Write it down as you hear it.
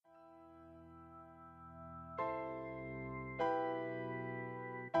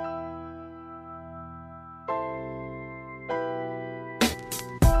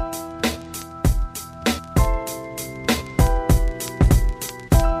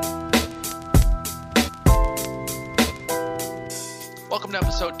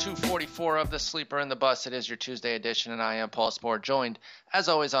episode 244 of The Sleeper in the Bus. It is your Tuesday edition, and I am Paul Sporer, joined, as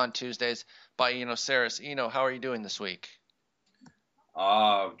always on Tuesdays, by Eno Saris. Eno, how are you doing this week?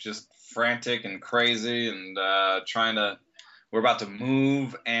 Just frantic and crazy, and we're about to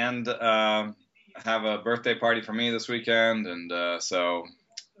move and have a birthday party for me this weekend, and so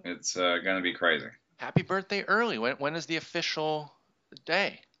it's going to be crazy. Happy birthday early. When is the official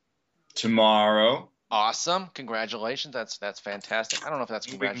day? Tomorrow. Awesome. Congratulations. That's fantastic. I don't know if that's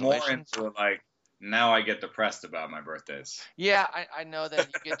congratulations. More into like, now I get depressed about my birthdays. Yeah, I know that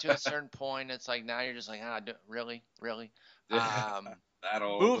you get to a certain point, it's like now you're just like, really?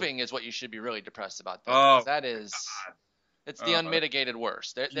 Moving is what you should be really depressed about. That is, God. It's the unmitigated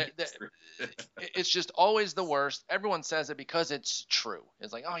worst. It's just always the worst. Everyone says it because it's true.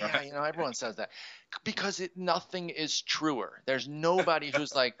 It's like, oh yeah, everyone says that because nothing is truer. There's nobody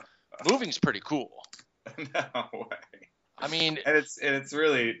who's like, moving's pretty cool. No way. I mean, and it's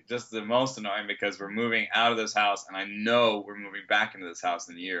really just the most annoying because we're moving out of this house, and I know we're moving back into this house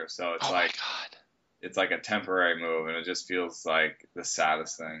in a year. So it's my God. It's like a temporary move, and it just feels like the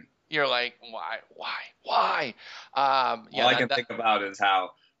saddest thing. You're like, why? All I can think about is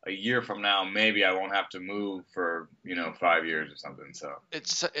how a year from now, maybe I won't have to move for 5 years or something. So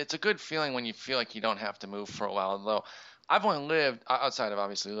it's a good feeling when you feel like you don't have to move for a while. Though I've only lived outside of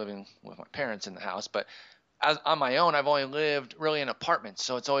obviously living with my parents in the house, but on my own, I've only lived really in apartments.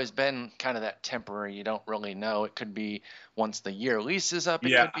 So it's always been kind of that temporary. You don't really know. It could be once the year lease is up.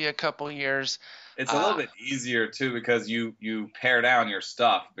 It could be a couple years. It's a little bit easier too because you pare down your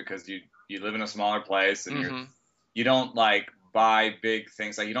stuff because you live in a smaller place and you don't like buy big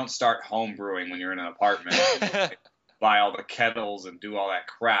things. Like you don't start home brewing when you're in an apartment. Buy all the kettles and do all that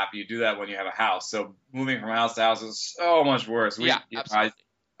crap. You do that when you have a house. So moving from house to house is so much worse. Absolutely.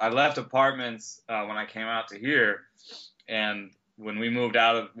 I left apartments when I came out to here, and when we moved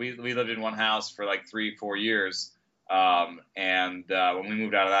we lived in one house for like 3-4 years, and when we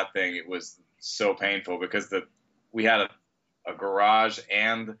moved out of that thing, it was so painful because we had a garage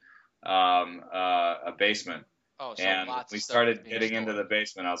and a basement. Oh, so and lots we of started getting into the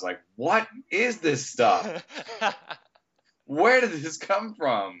basement. I was like, what is this stuff? Where did this come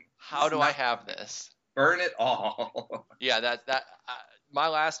from? How do I have this? Burn it all. Yeah, that my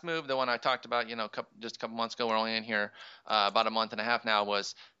last move, the one I talked about, just a couple months ago, we're only in here about a month and a half now,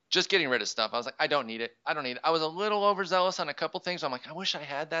 was just getting rid of stuff. I was like, I don't need it. I was a little overzealous on a couple things. I'm like, I wish I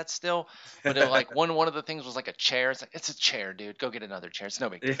had that still. But one of the things was like a chair. It's like, it's a chair, dude. Go get another chair. It's no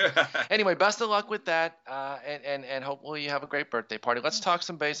big deal. Anyway, best of luck with that. And hopefully you have a great birthday party. Let's talk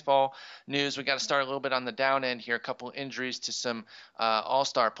some baseball news. We got to start a little bit on the down end here. A couple injuries to some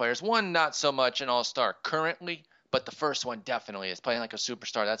all-star players. One, not so much an all-star currently, but the first one definitely is playing like a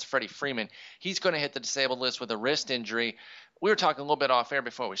superstar. That's Freddie Freeman. He's going to hit the disabled list with a wrist injury. We were talking a little bit off air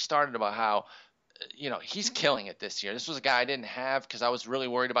before we started about how, he's killing it this year. This was a guy I didn't have because I was really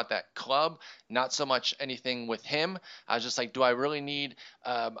worried about that club, not so much anything with him. I was just like, do I really need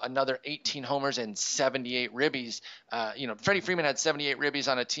another 18 homers and 78 ribbies? Freddie Freeman had 78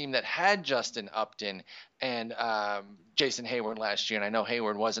 ribbies on a team that had Justin Upton and Jason Hayward last year, and I know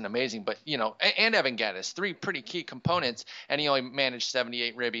Hayward wasn't amazing, but and Evan Gattis, three pretty key components, and he only managed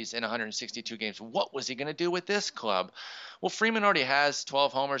 78 ribbies in 162 games. What was he going to do with this club? Well, Freeman already has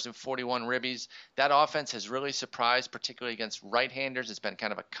 12 homers and 41 ribbies. That offense has really surprised, particularly against right-handers. It's been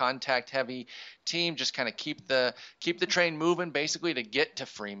kind of a contact-heavy team. Just kind of keep the train moving, basically, to get to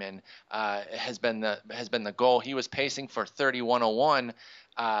Freeman has been the goal. He was pacing for 3101.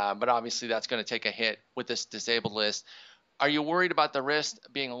 But obviously that's going to take a hit with this disabled list. Are you worried about the wrist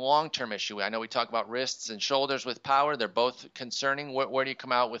being a long-term issue? I know we talk about wrists and shoulders with power. They're both concerning. Where do you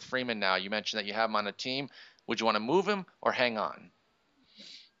come out with Freeman now? You mentioned that you have him on a team. Would you want to move him or hang on?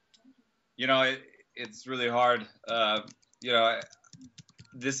 It's really hard.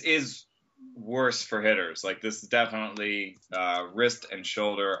 This is worse for hitters. Like this is definitely wrist and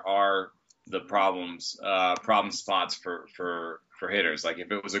shoulder are the problem spots for hitters. Like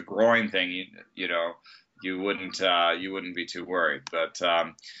if it was a groin thing, you wouldn't be too worried. But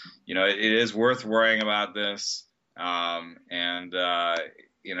it is worth worrying about this.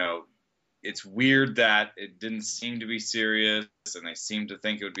 It's weird that it didn't seem to be serious, and they seem to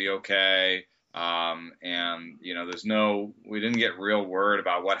think it would be okay. We didn't get real word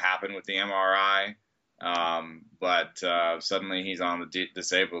about what happened with the MRI. But suddenly he's on the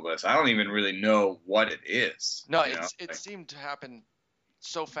disabled list. I don't even really know what it is. No, it seemed to happen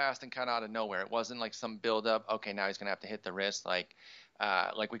so fast and kind of out of nowhere. It wasn't like some build-up. Okay, now he's going to have to hit the wrist. Like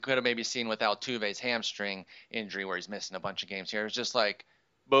we could have maybe seen with Altuve's hamstring injury where he's missing a bunch of games here. It was just like,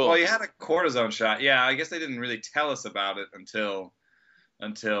 boom. Well, he had a cortisone shot. Yeah, I guess they didn't really tell us about it until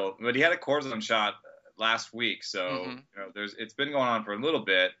but he had a cortisone shot last week, so it's been going on for a little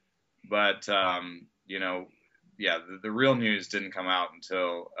bit, but the real news didn't come out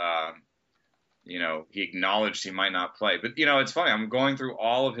until he acknowledged he might not play. But it's funny. I'm going through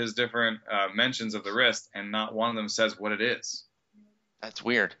all of his different mentions of the wrist, and not one of them says what it is. That's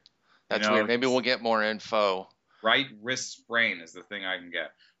weird. Weird. Maybe we'll get more info. Right wrist sprain is the thing I can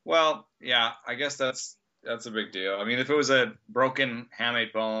get. Well, yeah, I guess that's a big deal. I mean, if it was a broken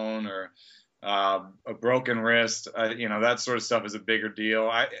hamate bone or a broken wrist, that sort of stuff is a bigger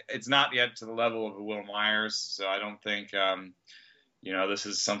deal. It's not yet to the level of a Will Myers, so I don't think this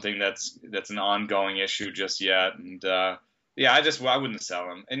is something that's an ongoing issue just yet. And I wouldn't sell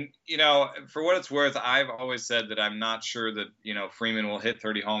him. And for what it's worth, I've always said that I'm not sure that Freeman will hit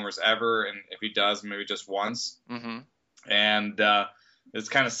 30 homers ever, and if he does, maybe just once. Mm-hmm. And it's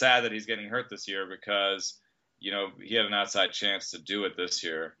kind of sad that he's getting hurt this year because he had an outside chance to do it this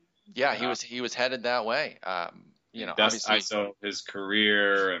year. Yeah, he was headed that way. Best ISO his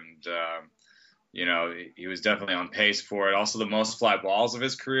career, and he was definitely on pace for it. Also, the most fly balls of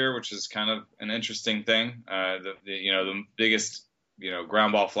his career, which is kind of an interesting thing. The biggest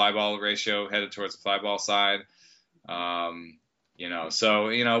ground ball fly ball ratio headed towards the fly ball side.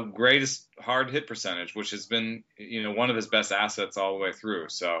 Greatest hard hit percentage, which has been one of his best assets all the way through.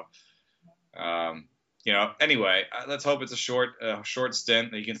 So. Anyway, let's hope it's a short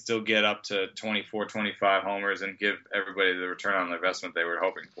stint that he can still get up to 24, 25 homers and give everybody the return on the investment they were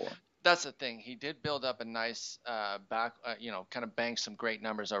hoping for. That's the thing. He did build up a nice kind of bank some great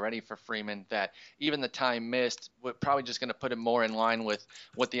numbers already for Freeman that even the time missed, we're probably just going to put him more in line with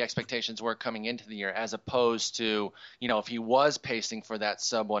what the expectations were coming into the year, as opposed to, if he was pacing for that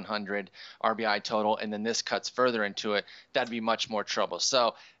sub 100 RBI total and then this cuts further into it, that'd be much more trouble.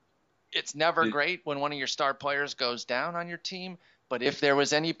 So it's never great when one of your star players goes down on your team, but if there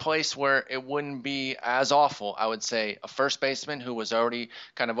was any place where it wouldn't be as awful, I would say a first baseman who was already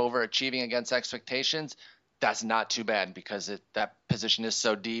kind of overachieving against expectations, that's not too bad because that position is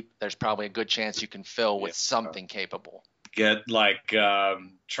so deep. There's probably a good chance you can fill with something capable. Get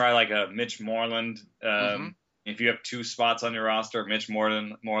try like a Mitch Moreland. If you have two spots on your roster, Mitch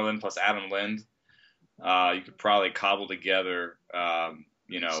Moreland plus Adam Lind, you could probably cobble together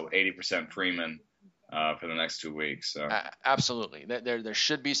 80% Freeman for the next 2 weeks. So. Absolutely. There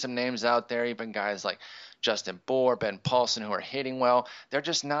should be some names out there, even guys like Justin Bour, Ben Paulson, who are hitting well. They're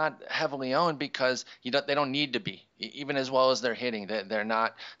just not heavily owned because they don't need to be, even as well as they're hitting. They're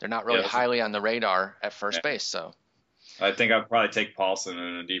not really highly on the radar at first base. So I think I'd probably take Paulson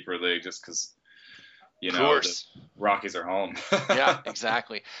in a deeper league just because the Rockies are home. Yeah,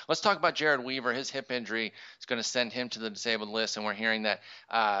 exactly. Let's talk about Jared Weaver. His hip injury is going to send him to the disabled list, and we're hearing that.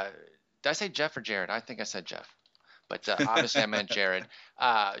 Did I say Jeff or Jared? I think I said Jeff. But obviously I meant Jared.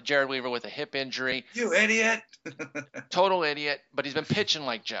 Jared Weaver with a hip injury. You idiot. Total idiot. But he's been pitching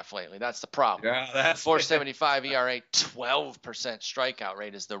like Jeff lately. That's the problem. Yeah, that's 4.75 ERA, 12% strikeout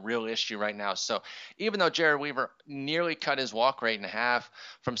rate is the real issue right now. So even though Jared Weaver nearly cut his walk rate in half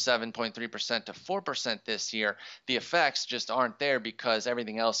from 7.3% to 4% this year, the effects just aren't there because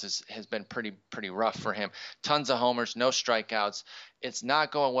everything else has been pretty rough for him. Tons of homers, no strikeouts. It's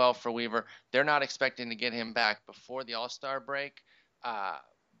not going well for Weaver. They're not expecting to get him back before the All-Star break.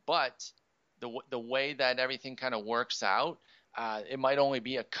 But the way that everything kind of works out, it might only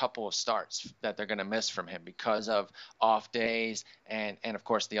be a couple of starts that they're going to miss from him because of off days and of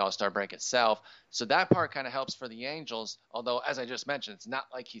course the All-Star break itself. So that part kind of helps for the Angels, although as I just mentioned, it's not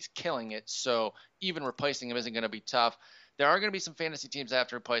like he's killing it. So even replacing him isn't going to be tough. There are going to be some fantasy teams that have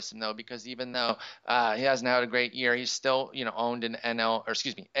to replace him though, because even though he hasn't had a great year, he's still owned in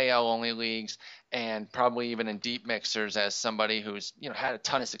AL only leagues and probably even in deep mixers as somebody who's had a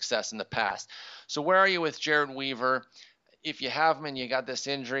ton of success in the past. So where are you with Jared Weaver? If you have him and you got this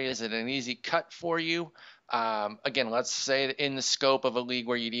injury, is it an easy cut for you? Again, let's say in the scope of a league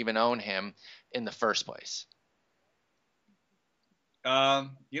where you'd even own him in the first place. I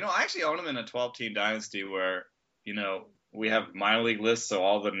actually own him in a 12-team dynasty where we have minor league lists, so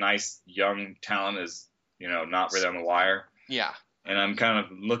all the nice young talent is, not really on the wire. Yeah. And I'm kind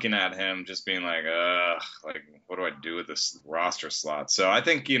of looking at him just being like, what do I do with this roster slot? So I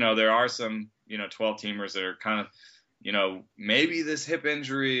think, there are some, 12-teamers that are kind of, maybe this hip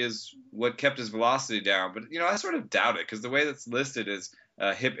injury is what kept his velocity down. But, I sort of doubt it because the way that's listed is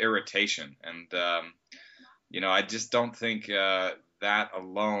hip irritation. And, I just don't think that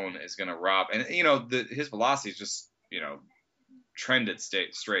alone is going to rob. And, his velocity is just, trended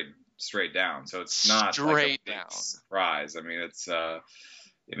straight down. So it's not straight like a down surprise. I mean, it's,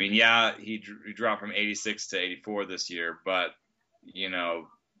 he dropped from 86 to 84 this year, but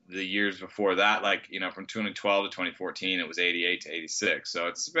the years before that, like, from 2012 to 2014, it was 88 to 86. So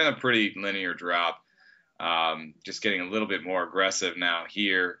it's been a pretty linear drop. Just getting a little bit more aggressive now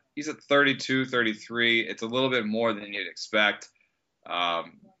here. He's at 32, 33. It's a little bit more than you'd expect.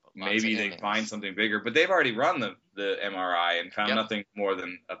 Maybe they find something bigger, but they've already run the MRI and found nothing more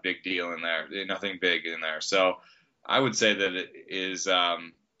than a big deal in there, nothing big in there. So I would say that it is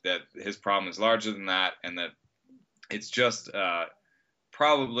that his problem is larger than that, and that it's just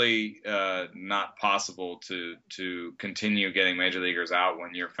probably not possible to continue getting major leaguers out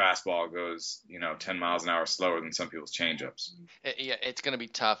when your fastball goes 10 miles an hour slower than some people's changeups. Yeah, it's going to be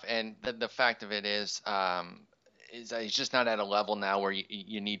tough, and the fact of it is he's just not at a level now where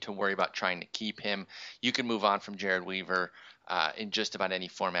you need to worry about trying to keep him. You can move on from Jared Weaver in just about any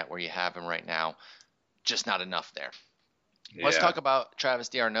format where you have him right now. Just not enough there. Yeah. Let's talk about Travis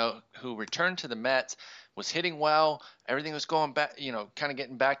d'Arnaud, who returned to the Mets, was hitting well. Everything was going back, kind of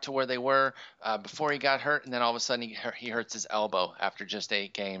getting back to where they were before he got hurt. And then all of a sudden he hurts his elbow after just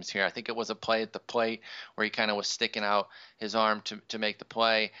 8 games here. I think it was a play at the plate where he kind of was sticking out his arm to make the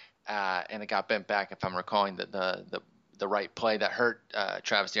play. And it got bent back, if I'm recalling the right play that hurt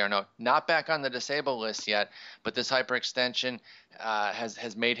Travis d'Arnaud. Not back on the disabled list yet, but this hyperextension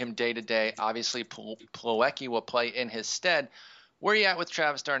has made him day-to-day. Obviously, Plawecki will play in his stead. Where are you at with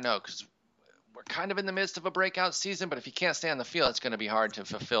Travis d'Arnaud? Because we're kind of in the midst of a breakout season, but if he can't stay on the field, it's going to be hard to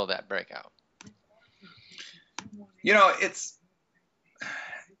fulfill that breakout.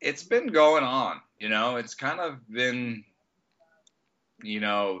 It's been going on. It's kind of been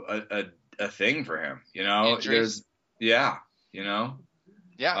a thing for him. Injuries? Yeah,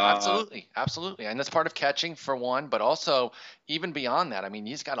 absolutely. And that's part of catching for one, but also even beyond that. I mean,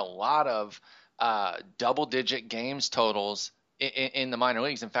 he's got a lot of double-digit games totals in the minor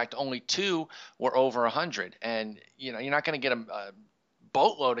leagues. In fact, only 2 were over 100. And, you're not going to get a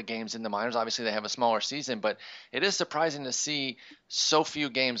boatload of games in the minors. Obviously, they have a smaller season, but it is surprising to see so few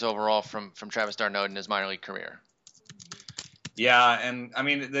games overall from Travis d'Arnaud in his minor league career. Yeah, and I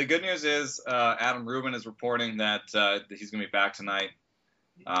mean, the good news is Adam Rubin is reporting that he's going to be back tonight.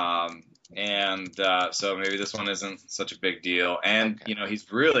 So maybe this one isn't such a big deal. And, okay.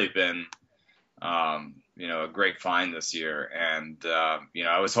 He's really been, a great find this year. And,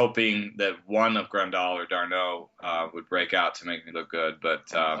 I was hoping that one of Grandal or d'Arnaud would break out to make me look good. But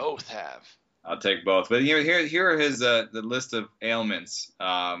both have. I'll take both. But here are his the list of ailments.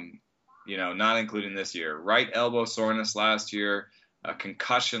 Not including this year. Right elbow soreness last year, a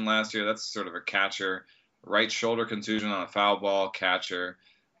concussion last year. That's sort of a catcher. Right shoulder contusion on a foul ball, catcher.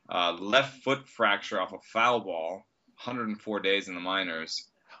 Left foot fracture off a foul ball, 104 days in the minors.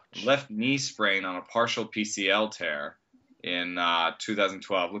 Left knee sprain on a partial PCL tear in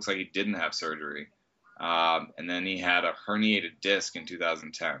 2012. Looks like he didn't have surgery. And then he had a herniated disc in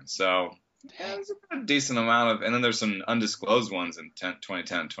 2010. So yeah, there's a decent amount of, and then there's some undisclosed ones in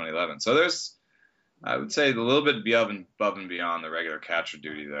 2010 and 2011. So there's, I would say, a little bit above and beyond the regular catcher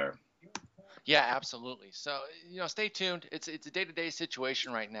duty there. Yeah, absolutely. So, stay tuned. It's a day-to-day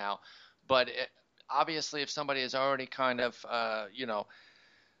situation right now, but obviously if somebody is already kind of,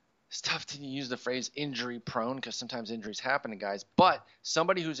 it's tough to use the phrase injury prone because sometimes injuries happen to guys, but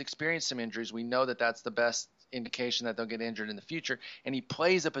somebody who's experienced some injuries, we know that that's the best indication that they'll get injured in the future, and he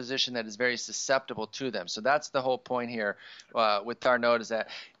plays a position that is very susceptible to them. So that's the whole point here with d'Arnaud, is that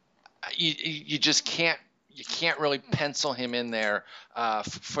you just can't really pencil him in there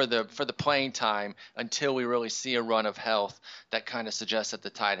for the playing time until we really see a run of health that kind of suggests that the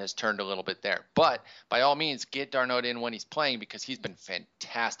tide has turned a little bit there. But by all means, get d'Arnaud in when he's playing because he's been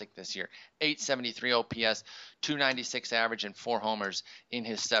fantastic this year. 873 OPS, 296 average, and 4 homers in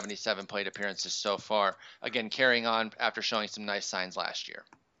his 77 plate appearances so far. Again, carrying on after showing some nice signs last year.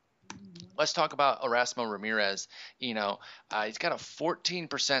 Let's talk about Erasmo Ramirez. He's got a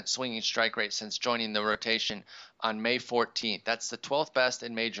 14% swinging strike rate since joining the rotation on May 14th. That's the 12th best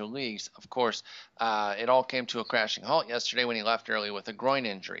in major leagues. Of course, it all came to a crashing halt yesterday when he left early with a groin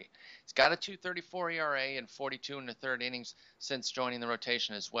injury. He's got a 2.34 ERA and 42 in the third innings since joining the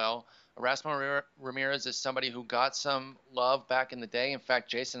rotation as well. Erasmo Ramirez is somebody who got some love back in the day. In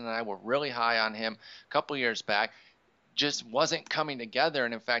fact, Jason and I were really high on him a couple years back. Just wasn't coming together,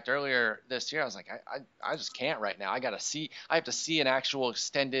 and in fact earlier this year I was like, I just can't right now. I have to see an actual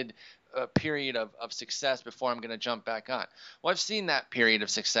extended period of success before I'm going to jump back on. Well, I've seen that period of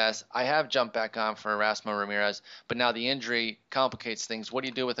success. I have jumped back on for Erasmo Ramirez, but now the injury complicates things. What do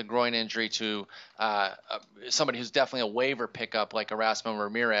you do with a groin injury to somebody who's definitely a waiver pickup like Erasmo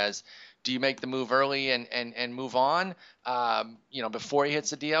Ramirez? Do you make the move early and move on before he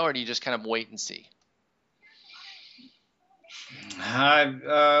hits the DL, or do you just kind of wait and see?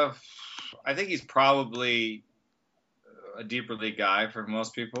 I think he's probably a deeper league guy for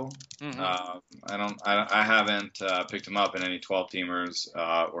most people. Mm-hmm. I haven't picked him up in any 12 teamers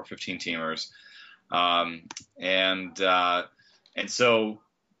or 15 teamers, um, and uh, and so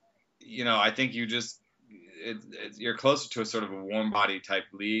I think you're closer to a sort of a warm body type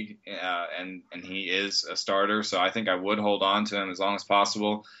league, and he is a starter, so I think I would hold on to him as long as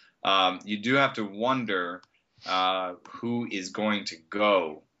possible. You do have to wonder who is going to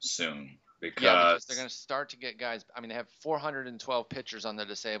go soon Yeah, because they're going because to start to get guys. I mean, they have 412 pitchers on the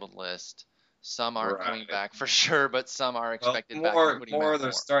disabled list. Some aren't coming right. back for sure, but some are Well, expected back, including Matt there's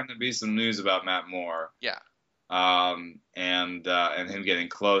Moore. starting to be some news about Matt Moore, Yeah, and him getting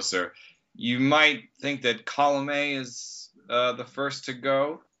closer. You might think that Column A is the first to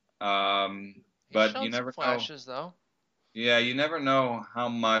go, he's but you shown some never know. flashes though. Yeah, you never know how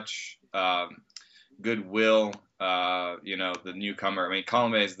much goodwill the newcomer. I mean,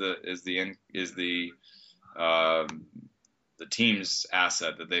 Column A um, the team's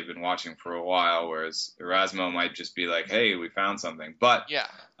asset that they've been watching for a while, whereas Erasmo might just be like, hey, we found something. But Yeah,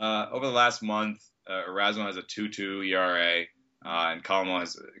 over the last month, Erasmo has a 2.2 ERA, and Column A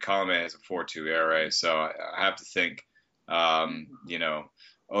has a 4.2 ERA. So I have to think, Odorizzi,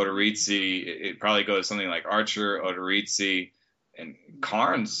 it probably goes something like Archer, Odorizzi, and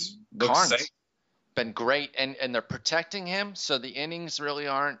Carnes looks safe. Carnes been great, and they're protecting him, so the innings really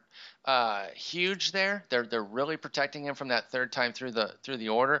aren't huge there. They're really protecting him from that third time through the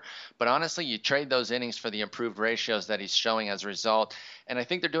order. But honestly, you trade those innings for the improved ratios that he's showing as a result. And I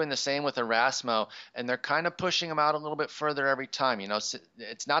think they're doing the same with Erasmo, and they're kind of pushing him out a little bit further every time.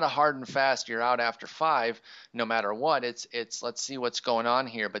 It's not a hard and fast. You're out after 5, no matter what. It's let's see what's going on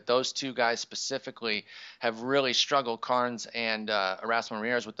here. But those two guys specifically have really struggled, Carnes and Erasmo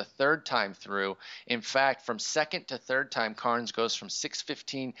Ramirez, with the third time through. In fact, from second to third time, Carnes goes from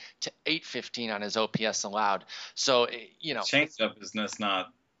 615 to 815 on his OPS allowed. So Changeup is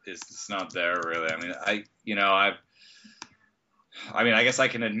not there really. I guess I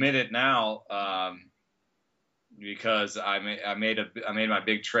can admit it now, because I made my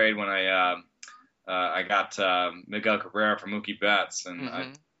big trade when I got Miguel Cabrera from Mookie Betts, and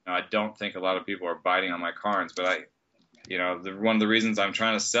mm-hmm. I don't think a lot of people are biting on my Carnes, but one of the reasons I'm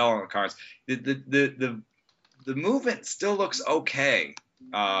trying to sell on the Carnes, the movement still looks okay,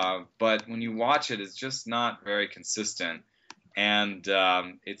 but when you watch it, it's just not very consistent, and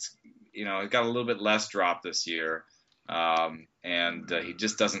it got a little bit less drop this year. And he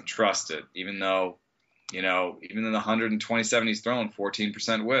just doesn't trust it, even though in the 127 he's thrown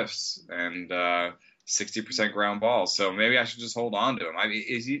 14% whiffs and 60% ground balls. So maybe I should just hold on to him. I mean,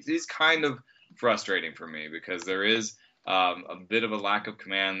 he's kind of frustrating for me because there is a bit of a lack of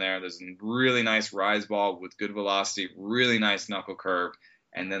command there. There's a really nice rise ball with good velocity, really nice knuckle curve,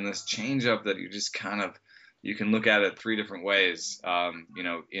 and then this changeup that you can look at it 3 different ways,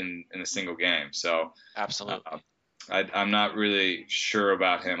 in a single game. So Absolutely. I'm not really sure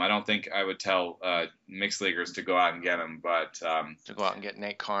about him. I don't think I would tell mixed leaguers to go out and get him, but to go out and get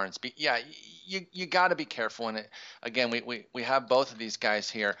Nate Carnes. But yeah, you got to be careful in it. Again, we have both of these guys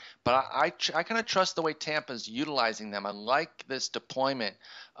here, but I kind of trust the way Tampa's utilizing them. I like this deployment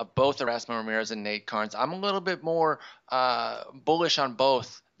of both Erasmo Ramirez and Nate Carnes. I'm a little bit more bullish on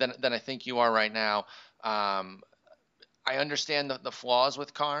both than I think you are right now. I understand the flaws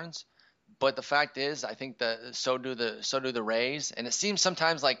with Carnes. But the fact is, I think so do the Rays, and it seems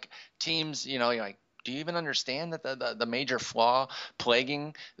sometimes like teams, you're like, do you even understand that the major flaw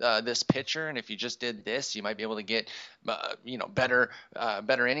plaguing this pitcher? And if you just did this, you might be able to get better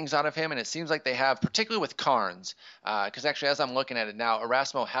innings out of him. And it seems like they have, particularly with Carnes, because actually as I'm looking at it now,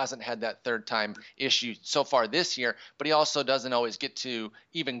 Erasmo hasn't had that third time issue so far this year, but he also doesn't always get to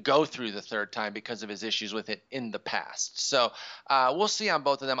even go through the third time because of his issues with it in the past. So we'll see on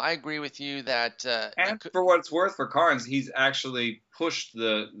both of them. I agree with you that. And for what it's worth, for Carnes, he's actually pushed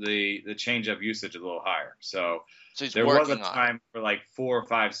the changeup usage a little higher. So there was a time for like 4 or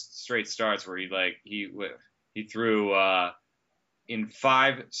 5 straight starts where he threw in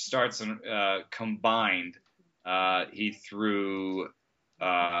 5 starts combined. He threw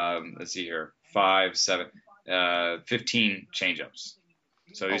let's see here, 5, 7, 15 changeups.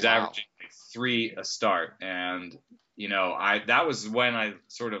 So he's averaging like 3 a start, and that was when I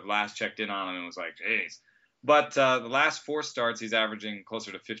sort of last checked in on him and was like, geez. But the last 4 starts, he's averaging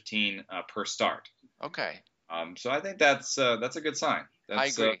closer to 15 per start. Okay. So I think that's a good sign. I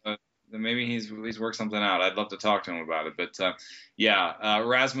agree. Maybe he's worked something out. I'd love to talk to him about it. But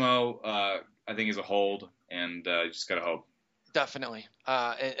Erasmo, I think is a hold, and you just gotta hope. Definitely.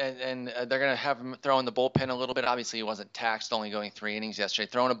 And they're going to have him throw in the bullpen a little bit. Obviously, he wasn't taxed, only going 3 innings yesterday.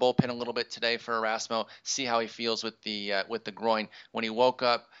 Throwing a bullpen a little bit today for Erasmo. See how he feels with the groin. When he woke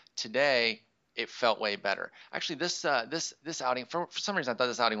up today, it felt way better. Actually, this outing, for some reason, I thought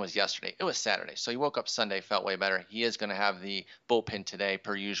this outing was yesterday. It was Saturday. So he woke up Sunday, felt way better. He is going to have the bullpen today,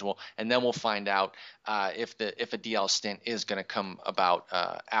 per usual, and then we'll find out if a DL stint is going to come about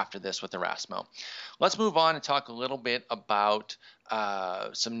after this with Erasmo. Let's move on and talk a little bit about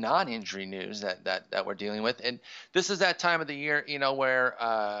some non-injury news that we're dealing with. And this is that time of the year,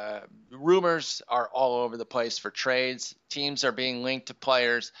 where rumors are all over the place for trades. Teams are being linked to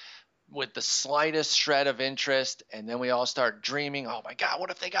players with the slightest shred of interest, and then we all start dreaming, oh my God, what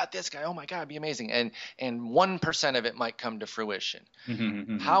if they got this guy? Oh my God, it'd be amazing. And 1% of it might come to fruition.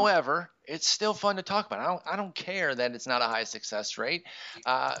 However, it's still fun to talk about. I don't care that it's not a high success rate.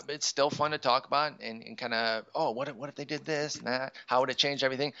 It's still fun to talk about and kind of, what if they did this and that? How would it change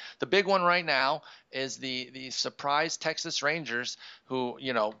everything? The big one right now is the surprise Texas Rangers, who,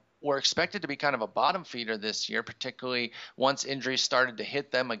 were expected to be kind of a bottom feeder this year, particularly once injuries started to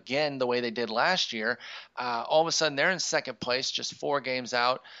hit them again the way they did last year. All of a sudden, they're in second place, just 4 games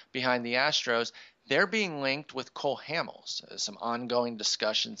out behind the Astros. They're being linked with Cole Hamels. Some ongoing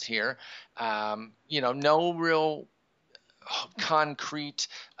discussions here. No real concrete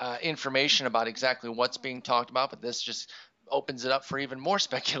information about exactly what's being talked about, but this just opens it up for even more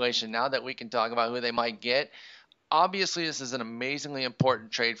speculation now that we can talk about who they might get. Obviously, this is an amazingly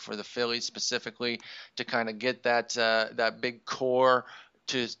important trade for the Phillies specifically to kind of get that big core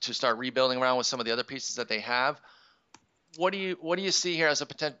to start rebuilding around with some of the other pieces that they have. What do you see here as a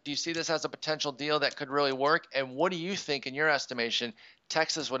potential? Do you see this as a potential deal that could really work? And what do you think, in your estimation,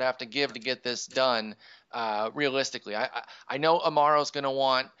 Texas would have to give to get this done realistically? I know Amaro's going to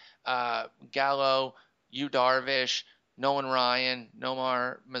want Gallo, Yu Darvish, Nolan Ryan,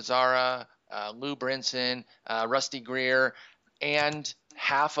 Nomar Mazara, Lou Brinson, Rusty Greer, and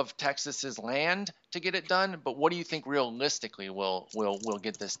half of Texas's land to get it done. But what do you think realistically will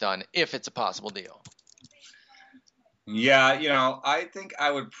get this done if it's a possible deal? Yeah, I think I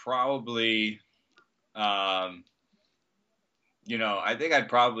would probably, I think I'd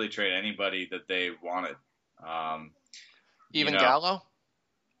probably trade anybody that they wanted. Even Gallo?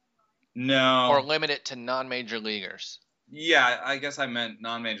 No. Or limit it to non-major leaguers? Yeah, I guess I meant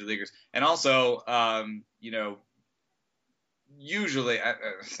non-major leaguers. And also, usually,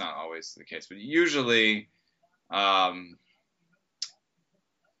 it's not always the case, but usually,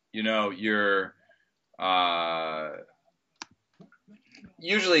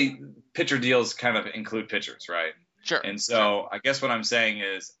 usually pitcher deals kind of include pitchers, right? Sure. And so I guess what I'm saying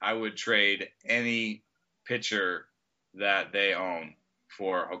is I would trade any pitcher that they own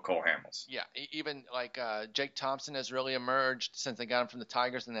for Cole Hamels. Yeah, even like Jake Thompson has really emerged since they got him from the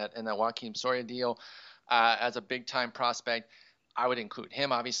Tigers in that Joakim Soria deal as a big time prospect. I would include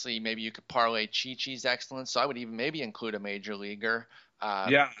him. Obviously, maybe you could parlay Chi-Chi's excellence. So I would even maybe include a major leaguer.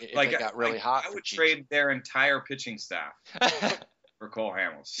 If they got really hot. I would trade their entire pitching staff for Cole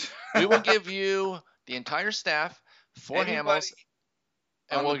Hamels. We will give you the entire staff for Hamels,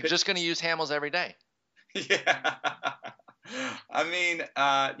 and we're just going to use Hamels every day. Yeah. I mean,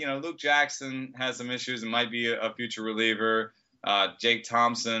 Luke Jackson has some issues and might be a future reliever. Jake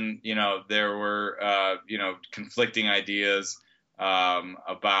Thompson, there were, conflicting ideas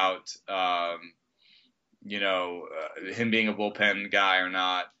about, him being a bullpen guy or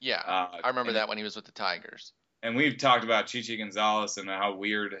not. Yeah, I remember that when he was with the Tigers. And we've talked about Chi-Chi Gonzalez and how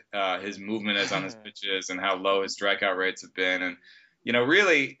weird his movement is on his pitches and how low his strikeout rates have been. And,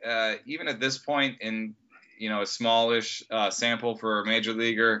 really, even at this point in, a smallish sample for a major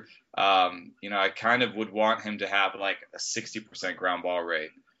leaguer, I kind of would want him to have like a 60% ground ball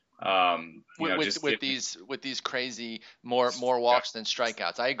rate. With these crazy more walks than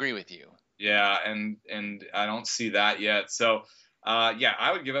strikeouts. I agree with you. Yeah, and I don't see that yet. So,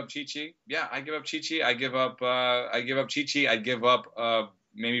 I would give up Chi-Chi. Yeah, I give up Chi-Chi. I give up Chi-Chi. I'd give up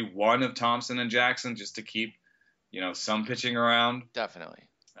maybe one of Thompson and Jackson just to keep, some pitching around. Definitely.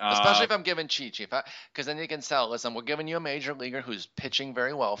 Especially if I'm giving Chi-Chi, because then you can sell. Listen, we're giving you a major leaguer who's pitching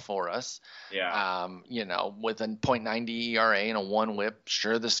very well for us. Yeah. With a .90 ERA and a 1 WHIP.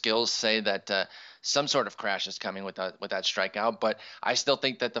 Sure, the skills say that some sort of crash is coming with that strikeout, but I still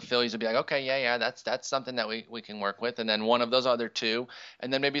think that the Phillies would be like, okay, yeah, that's something that we can work with, and then one of those other two,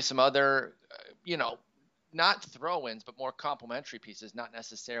 and then maybe some other, not throw-ins, but more complementary pieces, not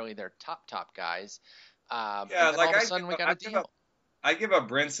necessarily their top guys. All of a sudden we got a deal. I give up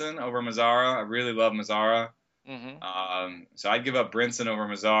Brinson over Mazara. I really love Mazara. Mm-hmm. So I'd give up Brinson over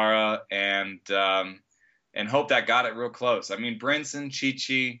Mazara, and and hope that got it real close. I mean, Brinson,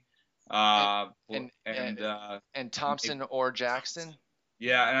 Chichi, and Thompson or Jackson.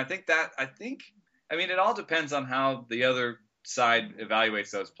 Yeah, and I mean, it all depends on how the other side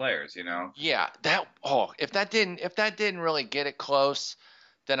evaluates those players, you know. Yeah, if that didn't really get it close,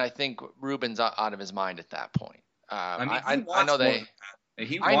 then I think Ruben's out of his mind at that point. I mean, I know they.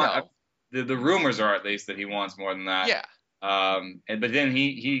 I know. The rumors are at least that he wants more than that. Yeah. But then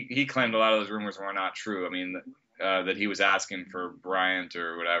he claimed a lot of those rumors were not true. I mean, that he was asking for Bryant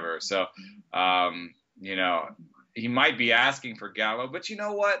or whatever. So, you know, he might be asking for Gallo. But you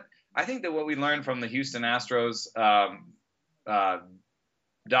know what? I think that what we learned from the Houston Astros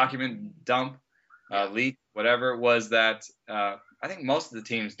document dump, leak, whatever, was that I think most of the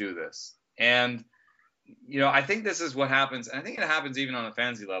teams do this. And, you know, I think this is what happens. And I think it happens even on a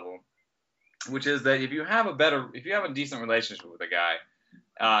fantasy level, which is that if you have a decent relationship with a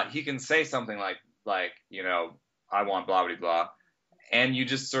guy, he can say something like, you know, I want blah, blah, blah. And you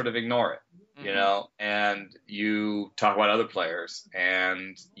just sort of ignore it, you know, and you talk about other players,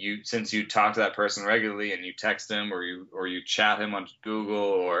 and since you talk to that person regularly and you text him or you chat him on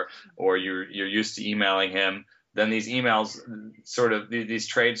Google or you're used to emailing him, then these emails these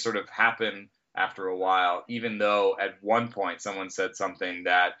trades sort of happen after a while, even though at one point someone said something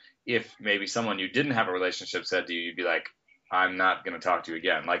that if maybe someone you didn't have a relationship said to you, you'd be like, I'm not going to talk to you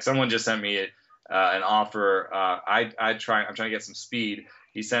again. Like someone just sent me an offer. I'm trying to get some speed.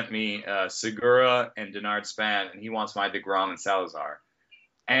 He sent me Segura and Denard Span, and he wants my DeGrom and Salazar.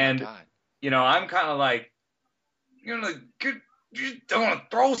 And, you know, I'm kind of like, you know, you just don't want to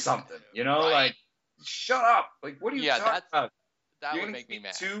throw something, you know, like, shut up. Like, what are you talking about? That would make me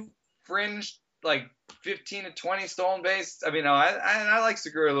mad. Two fringe, like 15 to 20 stolen base. I mean, no, I like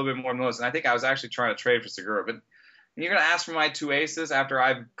Segura a little bit more than most, and I think I was actually trying to trade for Segura, but you're going to ask for my two aces after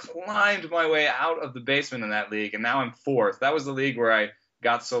I've climbed my way out of the basement in that league, and now I'm fourth. That was the league where I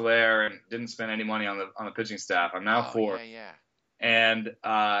got Soler and didn't spend any money on the pitching staff. I'm now fourth. Yeah. And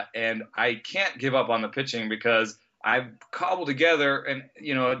I can't give up on the pitching because I've cobbled together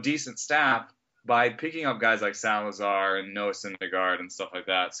a decent staff by picking up guys like Salazar and Noah Syndergaard and stuff like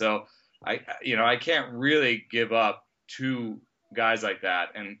that. So I can't really give up two guys like that.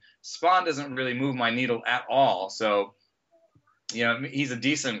 And Spawn doesn't really move my needle at all. So, you know, he's a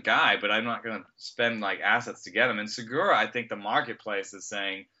decent guy, but I'm not going to spend like assets to get him. And Segura, I think the marketplace is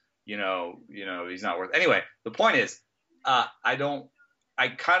saying, you know, he's not worth. Anyway, the point is, I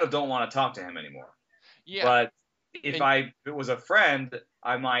kind of don't want to talk to him anymore. Yeah. But if it was a friend,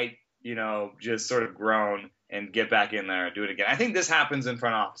 I might, you know, just sort of groan and get back in there and do it again. I think this happens in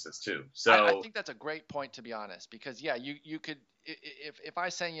front offices too. So I think that's a great point, to be honest, because you could, if I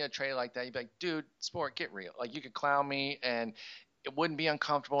send you a trade like that, you'd be like, dude, sport, get real. Like you could clown me and it wouldn't be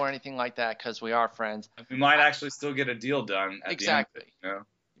uncomfortable or anything like that because we are friends. We might actually still get a deal done at exactly. the end of it, you know?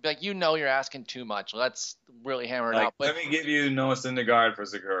 Like, you know, you're asking too much. Let's really hammer it out. But let me give you Noah Syndergaard for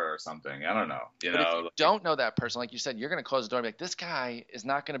Segura or something. I don't know. If you don't know that person, like you said, you're going to close the door and be like, this guy is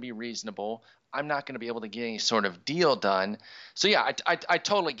not going to be reasonable. I'm not going to be able to get any sort of deal done. So, yeah, I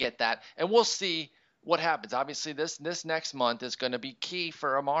totally get that. And we'll see what happens. Obviously, this next month is going to be key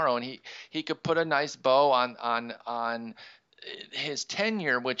for Amaro, and he could put a nice bow on his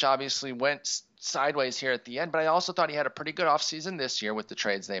tenure, which obviously went sideways here at the end, but I also thought he had a pretty good offseason this year with the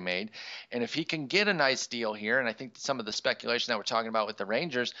trades they made. And if he can get a nice deal here, and I think some of the speculation that we're talking about with the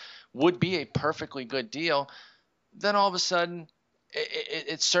Rangers would be a perfectly good deal, then all of a sudden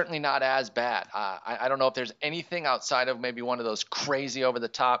it's certainly not as bad. I don't know if there's anything outside of maybe one of those crazy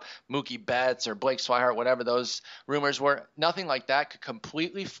over-the-top Mookie Betts or Blake Swihart, whatever those rumors were. Nothing like that could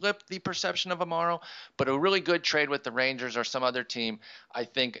completely flip the perception of Amaro, but a really good trade with the Rangers or some other team, I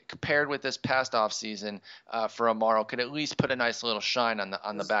think, compared with this past offseason for Amaro, could at least put a nice little shine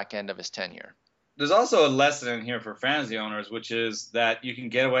on the back end of his tenure. There's also a lesson in here for fantasy owners, which is that you can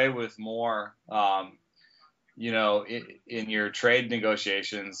get away with more you know, in your trade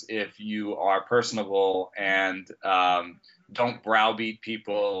negotiations, if you are personable and don't browbeat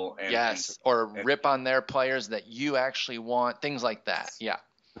people. Or rip on their players that you actually want, things like that. Yeah.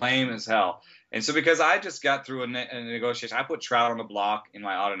 Lame as hell. And so because I just got through a negotiation, I put Trout on the block in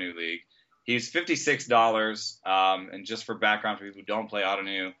my Ottoneu league. He's $56, and just for background for people who don't play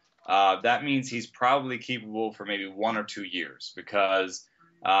Ottoneu, that means he's probably keepable for maybe 1 or 2 years because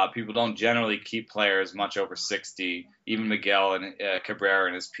people don't generally keep players much over 60. Even Miguel and Cabrera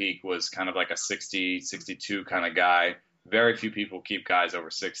in his peak was kind of like a 60, 62 kind of guy. Very few people keep guys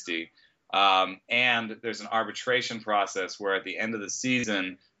over 60. And there's an arbitration process where at the end of the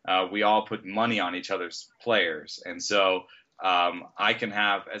season, we all put money on each other's players. And so I can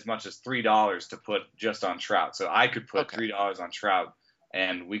have as much as $3 to put just on Trout. So I could put $3 on Trout,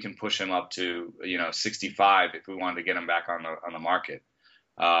 and we can push him up to 65 if we wanted to get him back on the market.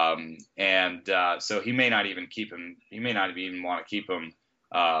 So he may not even keep him. He may not even want to keep him.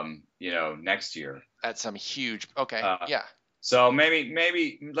 Next year. At some huge. Okay. Yeah. So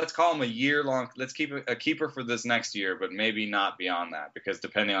maybe let's call him a year long. Let's keep a keeper for this next year, but maybe not beyond that, because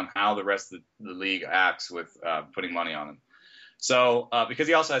depending on how the rest of the league acts with putting money on him. So because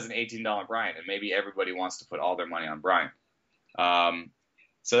he also has an $18 Bryant, and maybe everybody wants to put all their money on Bryant.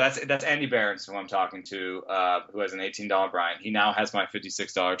 So that's Andy Behrens, who I'm talking to, who has an $18 Bryant. He now has my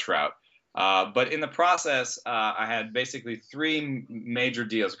 $56 Trout. But in the process, I had basically 3 major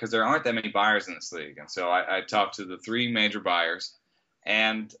deals, because there aren't that many buyers in this league. And so I talked to the 3 major buyers,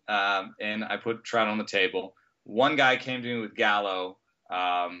 and I put Trout on the table. One guy came to me with Gallo,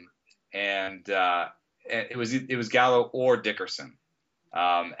 and it was Gallo or Dickerson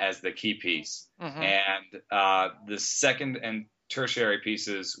as the key piece. Mm-hmm. And the second and tertiary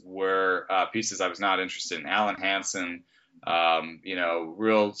pieces were pieces I was not interested in. Alan Hansen,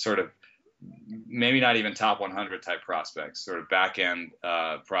 real sort of maybe not even top 100 type prospects, sort of back end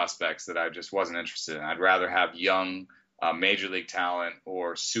prospects that I just wasn't interested in. I'd rather have young major league talent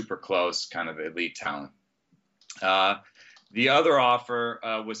or super close kind of elite talent. The other offer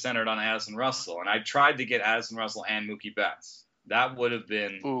was centered on Addison Russell, and I tried to get Addison Russell and Mookie Betts. That would have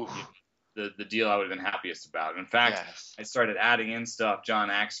been the deal I would have been happiest about. In fact, yes. I started adding in stuff. John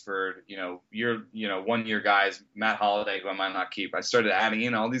Axford, 1 year guys, Matt Holliday, who I might not keep. I started adding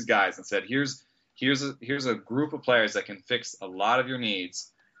in all these guys and said, here's a group of players that can fix a lot of your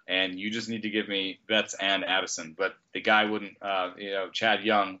needs, and you just need to give me Betts and Addison. But the guy wouldn't, Chad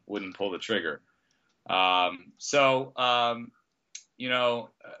Young wouldn't pull the trigger. The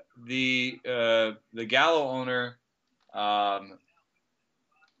Gallo owner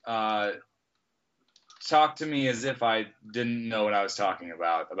talked to me as if I didn't know what I was talking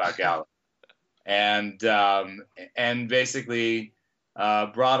about Gallo, and basically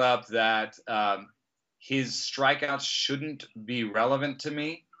brought up that his strikeouts shouldn't be relevant to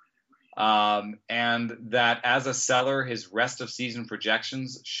me, and that as a seller, his rest of season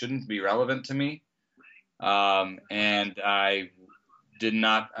projections shouldn't be relevant to me. And I did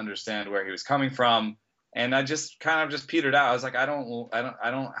not understand where he was coming from. And I just kind of petered out. I was like, I don't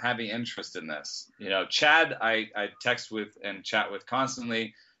have any interest in this. Chad, I text with and chat with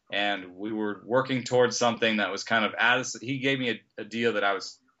constantly, and we were working towards something that was kind of Addison. He gave me a deal that I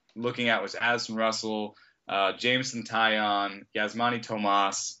was looking at was Addison Russell, Jameson Taillon, Yasmani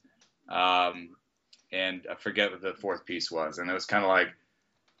Tomas, and I forget what the fourth piece was. And it was kind of like,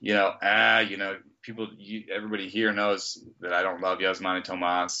 everybody here knows that I don't love Yasmani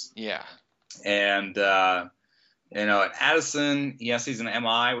Tomas. Yeah. And, Addison, yes, he's an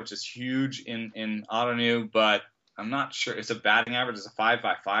MI, which is huge in Ottoneu, but I'm not sure. It's a batting average. It's a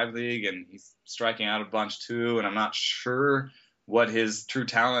 5-by-5 league, and he's striking out a bunch too. And I'm not sure what his true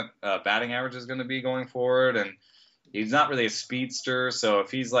talent batting average is going to be going forward. And he's not really a speedster. So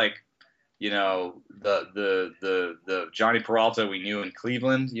if he's like, the Johnny Peralta we knew in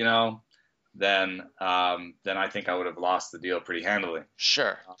Cleveland, then I think I would have lost the deal pretty handily.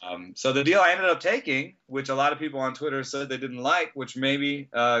 Sure. So the deal I ended up taking, which a lot of people on Twitter said they didn't like, which maybe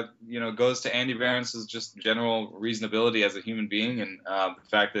goes to Andy Behrens' just general reasonability as a human being, and the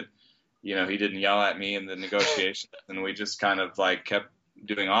fact that he didn't yell at me in the negotiations, and we just kind of like kept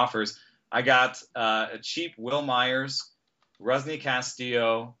doing offers. I got a cheap Will Myers, Rusney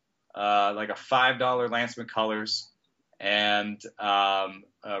Castillo, like a $5 Lance McCullers, and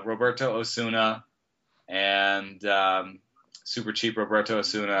Roberto Osuna, and super cheap Roberto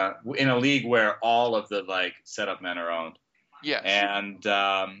Osuna in a league where all of the setup men are owned. Yes. And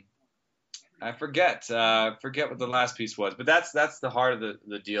I forget what the last piece was, but that's the heart of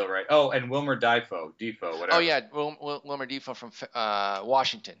the deal, right? Oh, and Wilmer Difo, whatever. Oh yeah, Wilmer Difo from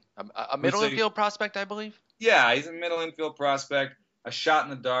Washington, a middle infield prospect, I believe. Yeah, he's a middle infield prospect. A shot in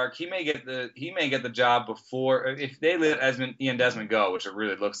the dark. He may get the job before, if they let Ian Desmond go, which it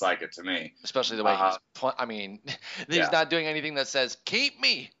really looks like it to me. Especially the way he's not doing anything that says keep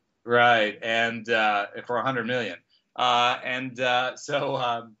me. Right, and for $100 million, I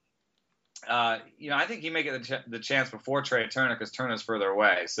think he may get the chance before Trey Turner, because Turner's further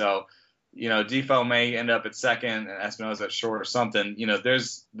away. So, Difo may end up at second and Espinosa at short or something.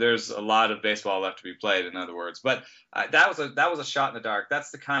 There's a lot of baseball left to be played, in other words. But that was a shot in the dark.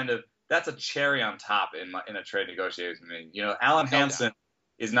 That's a cherry on top in a trade negotiation with me. Alan Hansen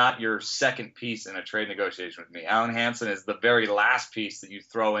is not your second piece in a trade negotiation with me. Alan Hansen is the very last piece that you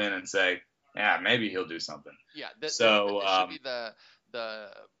throw in and say, yeah, maybe he'll do something. Yeah, So it should be the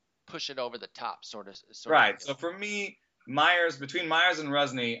push it over the top sort of right. deal. So for me, between Myers and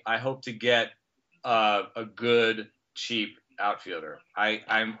Rusney, I hope to get a good cheap outfielder.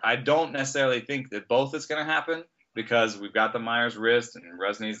 I don't necessarily think that both is going to happen because we've got the Myers wrist and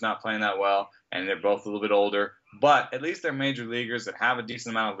Rusney's not playing that well, and they're both a little bit older. But at least they're major leaguers that have a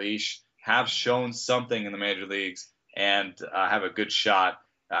decent amount of leash, have shown something in the major leagues, and have a good shot.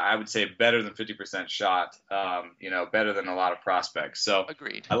 I would say better than 50% shot. Better than a lot of prospects. So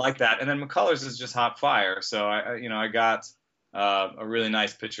Agreed. I like that. And then McCullers is just hot fire. So I got a really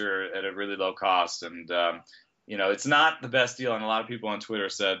nice pitcher at a really low cost, and it's not the best deal. And a lot of people on Twitter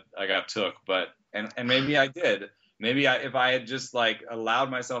said I got took, but maybe I did. Maybe if I had just like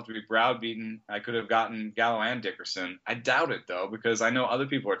allowed myself to be browbeaten, I could have gotten Gallo and Dickerson. I doubt it though, because I know other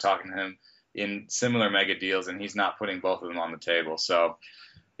people are talking to him in similar mega deals, and he's not putting both of them on the table. So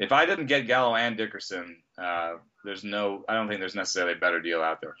if I didn't get Gallo and Dickerson, I don't think there's necessarily a better deal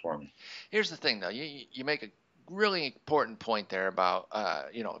out there for me. Here's the thing, though. You make a really important point there about,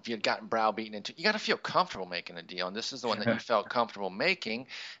 if you had gotten browbeaten into, you got to feel comfortable making a deal, and this is the one that you felt comfortable making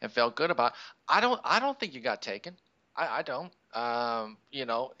and felt good about. I don't think you got taken. I don't. I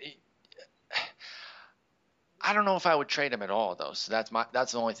don't know if I would trade him at all, though. So that's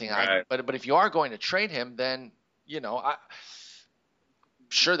the only thing. Right. But if you are going to trade him, then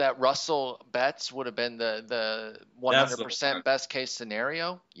sure that Russell Betts would have been the 100% best case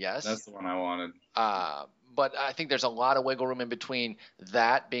scenario. Yes, that's the one I wanted. But I think there's a lot of wiggle room in between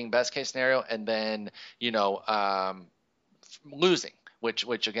that being best case scenario and then losing,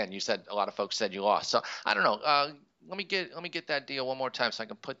 which again you said a lot of folks said you lost. So I don't know. Let me get that deal one more time so I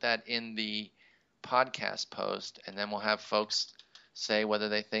can put that in the podcast post, and then we'll have folks say whether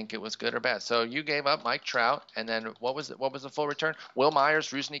they think it was good or bad. So you gave up Mike Trout, and then what was the full return? Will Myers,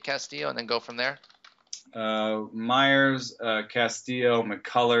 Rusney, Castillo, and then go from there. Myers, Castillo,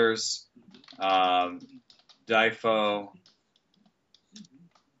 McCullers, Difo,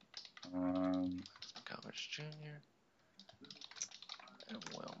 McCullers Jr. and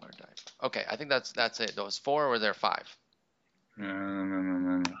Wilmer Difo. Okay, I think that's it. Those four, or were there five?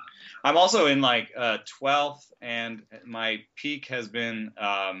 I'm also in 12th, and my peak has been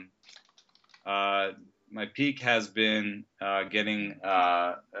getting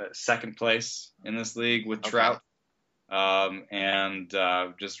second place in this league with Trout, and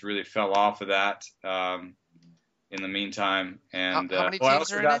just really fell off of that in the meantime. And how many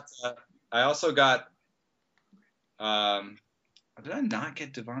teams are in it? I also got. Did I not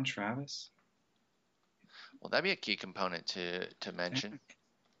get Devon Travis? Well, that'd be a key component to mention.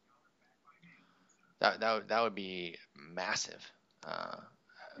 That would be massive.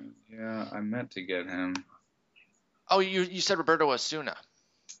 Yeah, I meant to get him. Oh, you said Roberto Osuna.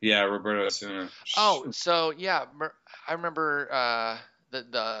 Yeah, Roberto Osuna. Oh, so yeah, I remember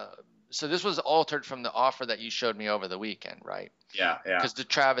so this was altered from the offer that you showed me over the weekend, right? Yeah. Because the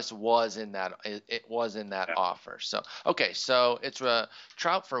Travis was in that. It was in that offer. So okay, so it's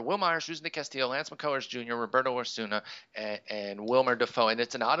Trout for Will Myers, Rusney Castillo, Lance McCullers Jr., Roberto Osuna, and Wilmer Defoe, and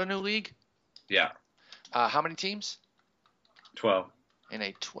it's an Ottoneu league. Yeah. How many teams? 12. In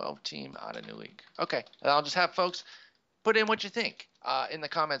a 12-team Ottoneu league. Okay, and I'll just have folks put in what you think in the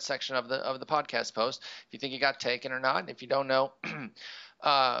comments section of the podcast post. If you think you got taken or not, and if you don't know.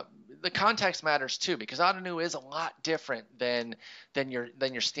 The context matters too, because Ottoneu is a lot different than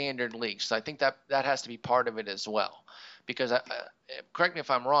your standard league. So I think that has to be part of it as well. Because correct me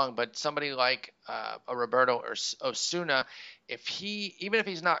if I'm wrong, but somebody like a Roberto or Osuna, even if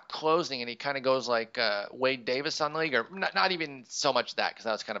he's not closing and he kind of goes like Wade Davis on the league, or not even so much that, because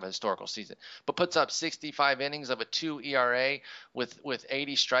that was kind of a historical season, but puts up 65 innings of a 2 ERA with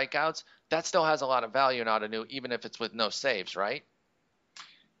 80 strikeouts, that still has a lot of value in Ottoneu, even if it's with no saves, right?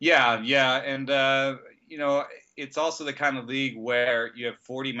 Yeah, and it's also the kind of league where you have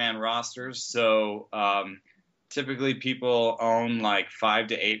 40-man rosters, so typically people own like 5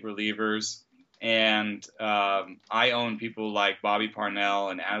 to 8 relievers, and I own people like Bobby Parnell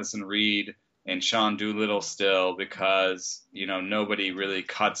and Addison Reed and Sean Doolittle still, because nobody really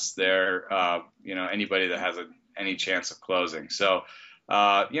cuts their anybody that has any chance of closing. So.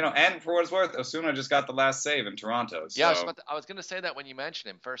 And for what it's worth, Osuna just got the last save in Toronto. So. Yeah, I was going to say that when you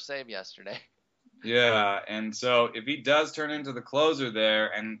mentioned him. First save yesterday. Yeah, and so if he does turn into the closer there,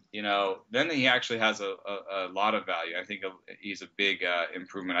 and then he actually has a lot of value. I think he's a big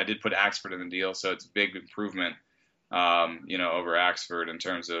improvement. I did put Axford in the deal, so it's a big improvement, over Axford in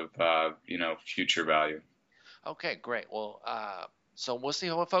terms of future value. Okay, great. Well, so we'll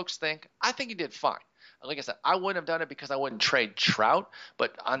see what folks think. I think he did fine. like I said, I wouldn't have done it because I wouldn't trade Trout.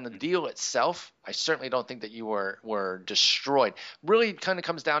 But on the deal itself, I certainly don't think that you were destroyed. Really, kind of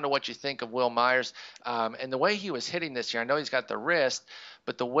comes down to what you think of Will Myers and the way he was hitting this year. I know he's got the wrist,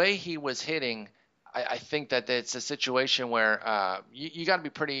 but the way he was hitting. I think that it's a situation where you got to be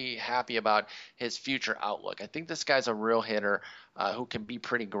pretty happy about his future outlook. I think this guy's a real hitter who can be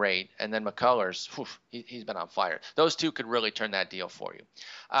pretty great. And then McCullers, he's been on fire. Those two could really turn that deal for you.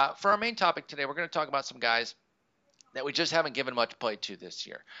 For our main topic today, we're going to talk about some guys that we just haven't given much play to this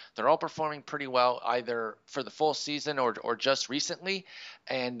year. They're all performing pretty well, either for the full season or just recently.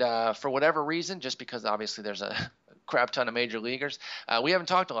 And for whatever reason, just because obviously there's a crap ton of major leaguers, we haven't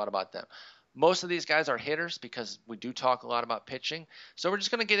talked a lot about them. Most of these guys are hitters because we do talk a lot about pitching. So we're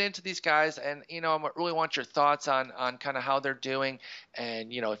just going to get into these guys, and I really want your thoughts on kind of how they're doing,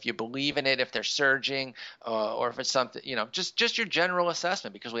 and if you believe in it, if they're surging, or if it's something, just your general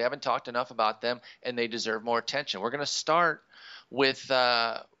assessment, because we haven't talked enough about them and they deserve more attention. We're going to start with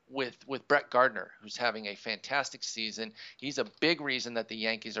Brett Gardner, who's having a fantastic season. He's a big reason that the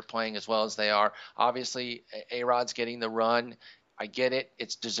Yankees are playing as well as they are. Obviously, A-Rod's getting the run. I get it.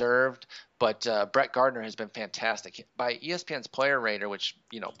 It's deserved. But Brett Gardner has been fantastic. By ESPN's Player Rater, which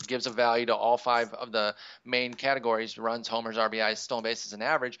gives a value to all 5 of the main categories: runs, homers, RBIs, stolen bases, and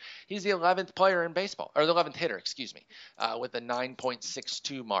average, he's the 11th player in baseball, or the 11th hitter, excuse me, with a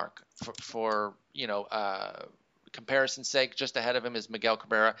 9.62 mark for comparison's sake. Just ahead of him is Miguel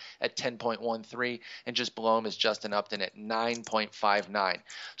Cabrera at 10.13, and just below him is Justin Upton at 9.59.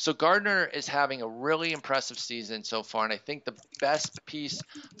 So Gardner is having a really impressive season so far, and I think the best piece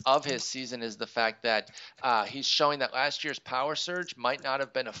of his season is the fact that he's showing that last year's power surge might not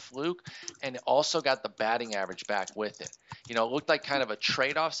have been a fluke, and also got the batting average back with it. It looked like kind of a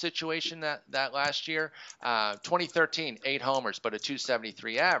trade-off situation that last year. 2013, 8 homers, but a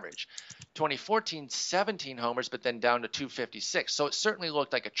 273 average. 2014, 17 homers, but then down to 256. So it certainly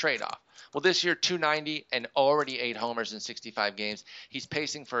looked like a trade-off. Well, this year, 290 and already 8 homers in 65 games. He's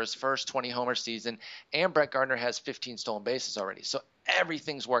pacing for his first 20-homer season, and Brett Gardner has 15 stolen bases already. So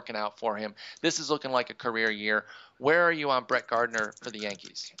everything's working out for him. This is looking like a career year. Where are you on Brett Gardner for the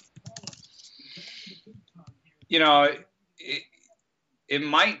Yankees? It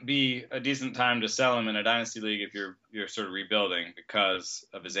might be a decent time to sell him in a dynasty league if you're sort of rebuilding, because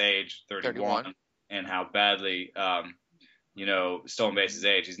of his age, 31. And how badly stolen bases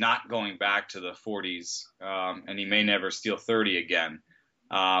age. He's not going back to the 40s, and he may never steal 30 again.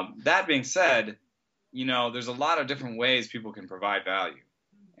 That being said, there's a lot of different ways people can provide value,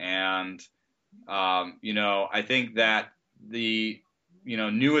 and I think that the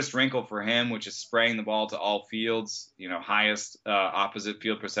newest wrinkle for him, which is spraying the ball to all fields, highest opposite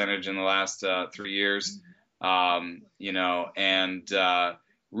field percentage in the last 3 years, and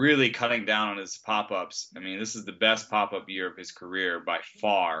really cutting down on his pop-ups. I mean, this is the best pop-up year of his career by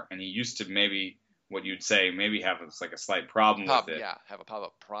far, and he used to maybe have like a slight problem with it. Yeah, have a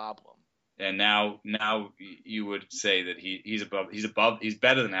pop-up problem. And now you would say that he's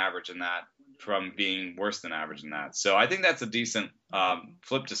better than average in that, from being worse than average in that. So I think that's a decent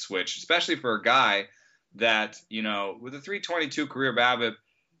flip to switch, especially for a guy that, with a 322 career BABIP,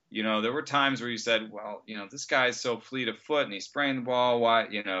 there were times where you said, well, this guy's so fleet of foot and he's spraying the ball. Why,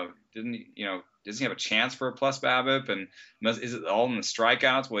 doesn't he have a chance for a plus BABIP? And is it all in the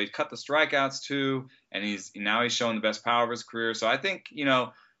strikeouts? Well, he's cut the strikeouts too, and he's showing the best power of his career. So I think,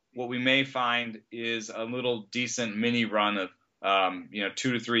 what we may find is a little decent mini run of 2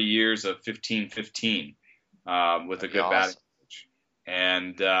 to 3 years of 15-15 with a good batting coach.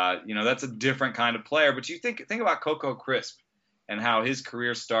 And, that's a different kind of player. But you think about Coco Crisp and how his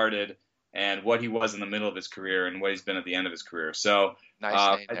career started and what he was in the middle of his career and what he's been at the end of his career. So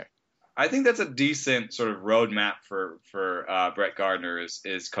nice name there. I think that's a decent sort of roadmap for Brett Gardner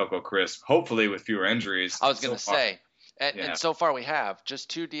is Coco Crisp, hopefully with fewer injuries. I was going to say. And so far we have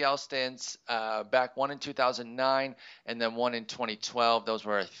just 2 DL stints, back one in 2009 and then one in 2012. Those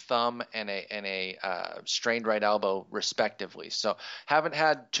were a thumb and a strained right elbow, respectively. So haven't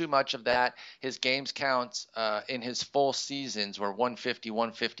had too much of that. His games counts in his full seasons were 150,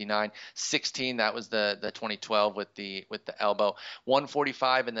 159, 16. That was the 2012 with the elbow,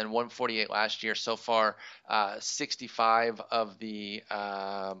 145 and then 148 last year. So far, 65 of the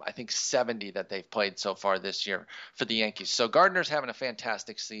I think 70 that they've played so far this year for the Yankees. So Gardner's having a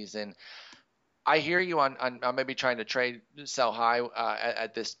fantastic season. I hear you on maybe trying to sell high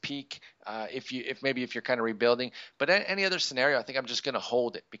at this peak if you're kind of rebuilding. But any other scenario, I think I'm just going to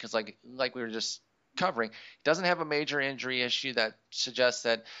hold it, because like we were just covering, he doesn't have a major injury issue that suggests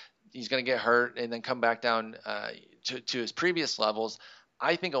that he's going to get hurt and then come back down to his previous levels.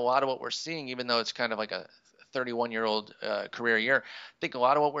 I think a lot of what we're seeing, even though it's kind of like a 31-year-old career year, I think a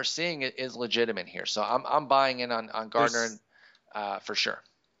lot of what we're seeing is legitimate here. So I'm buying in on Gardner for sure.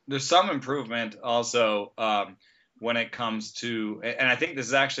 There's some improvement also when it comes to, and I think this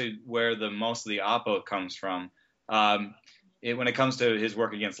is actually where the most of the oppo comes from. When it comes to his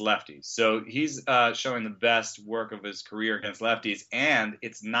work against lefties. So he's showing the best work of his career against lefties, and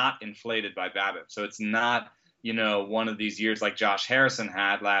it's not inflated by BABIP. So it's not, one of these years like Josh Harrison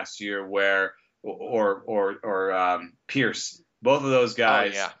had last year where, or Pierce. Both of those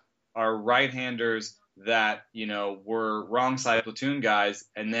guys are right-handers that, were wrong side platoon guys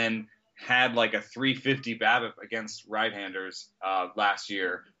and then had like a 350 BABIP against right-handers last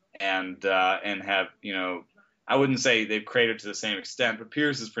year and have, I wouldn't say they've cratered to the same extent, but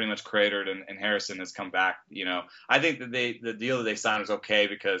Pierce is pretty much cratered, and Harrison has come back. I think that the deal that they signed was okay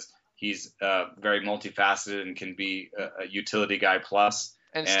because he's very multifaceted and can be a utility guy plus,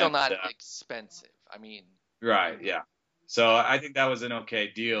 and still not expensive. I mean, right, yeah. So I think that was an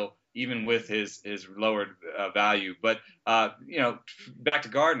okay deal, even with his lowered value. But back to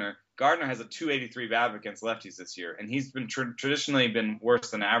Gardner. Gardner has a 283 BABIP against lefties this year, and he's been traditionally been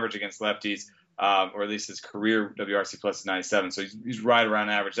worse than average against lefties. Or at least his career WRC plus is 97, so he's right around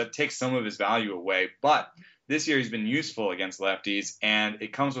average. That takes some of his value away, but this year he's been useful against lefties, and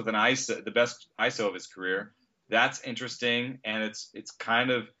it comes with an ISO, the best ISO of his career. That's interesting, and it's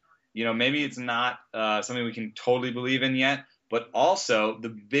kind of, maybe it's not something we can totally believe in yet, but also the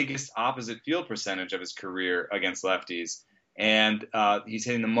biggest opposite field percentage of his career against lefties, and he's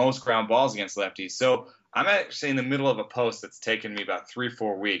hitting the most ground balls against lefties. So I'm actually in the middle of a post that's taken me about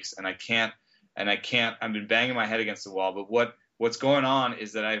 3-4 weeks, and I've been banging my head against the wall, but what's going on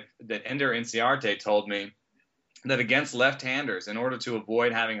is that Ender Inciarte told me that against left-handers, in order to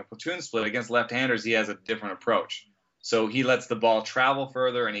avoid having a platoon split against left-handers, he has a different approach. So he lets the ball travel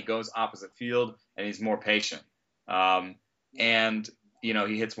further, and he goes opposite field, and he's more patient. And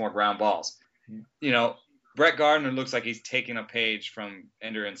he hits more ground balls. Brett Gardner looks like he's taking a page from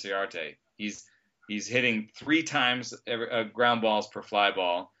Ender Inciarte. He's hitting 3 times ground balls per fly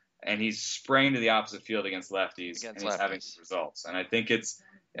ball, and he's spraying to the opposite field against lefties, and he's having results. And I think it's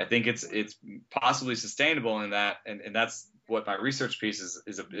possibly sustainable in that, and that's what my research piece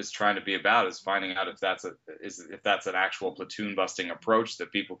is trying to be about, is finding out if that's an actual platoon busting approach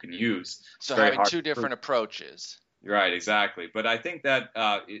that people can use. So having 2 different approaches. Right, exactly. But I think that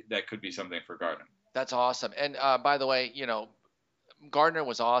that could be something for Gardner. That's awesome. And by the way, Gardner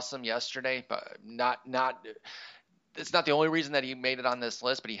was awesome yesterday, but it's not the only reason that he made it on this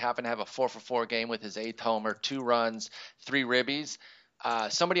list, but he happened to have a 4-for-4 game with his 8th homer, 2 runs, 3 ribbies.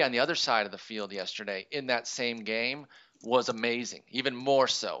 Somebody on the other side of the field yesterday in that same game was amazing, even more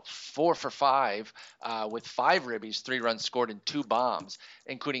so. 4-for-5 with 5 ribbies, 3 runs scored, and 2 bombs,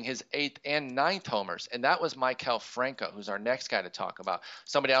 including his 8th and 9th homers. And that was Maikel Franco, who's our next guy to talk about.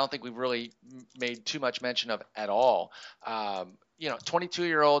 Somebody I don't think we've really made too much mention of at all.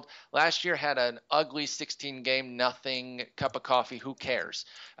 22-year-old, last year had an ugly 16-game, nothing cup of coffee. Who cares?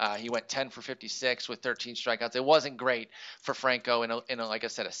 He went 10 for 56 with 13 strikeouts. It wasn't great for Franco in a like I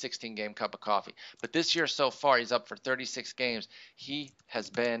said, a 16-game cup of coffee. But this year so far, he's up for 36 games. He has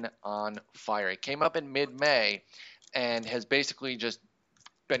been on fire. He came up in mid-May and has basically just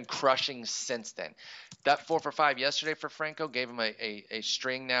been crushing since then. That 4-for-5 yesterday for Franco gave him a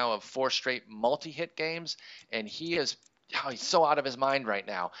string now of 4 straight multi-hit games, and he's so out of his mind right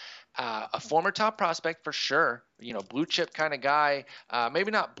now. A former top prospect for sure, blue chip kind of guy.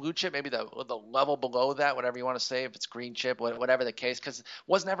 Maybe not blue chip, maybe the level below that, whatever you want to say, if it's green chip, whatever the case, because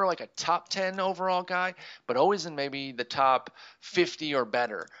was never like a top 10 overall guy, but always in maybe the top 50 or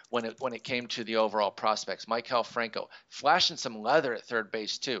better when it came to the overall prospects. Maikel Franco flashing some leather at third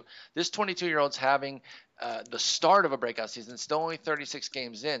base too. This 22-year-old's having the start of a breakout season. Still only 36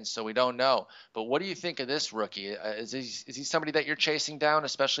 games in, so we don't know. But what do you think of this rookie? Is he somebody that you're chasing down,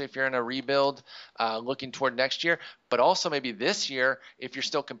 especially if you're in a rebuild looking toward next year? But also maybe this year if you're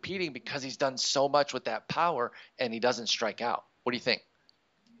still competing, because he's done so much with that power and he doesn't strike out. What do you think?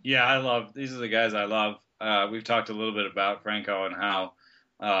 Yeah, these are the guys I love. We've talked a little bit about Franco and how,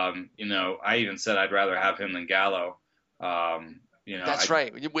 I even said I'd rather have him than Gallo. That's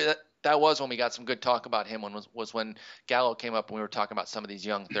right. That was when we got some good talk about him. Was when Gallo came up and we were talking about some of these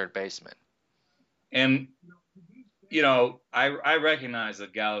young third basemen. And I recognize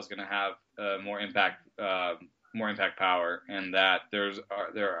that Gallo's going to have more impact power, and that there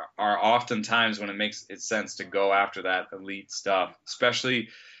are often times when it makes sense to go after that elite stuff, especially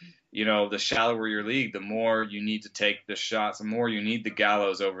the shallower your league, the more you need to take the shots, the more you need the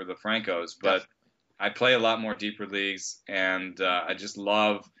Gallos over the Francos. But I play a lot more deeper leagues, and I just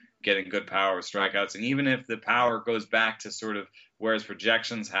love getting good power with strikeouts. And even if the power goes back to sort of where his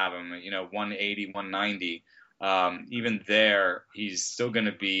projections have him, 180, 190, even there, he's still going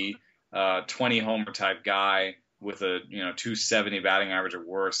to be a 20 homer type guy with a 270 batting average or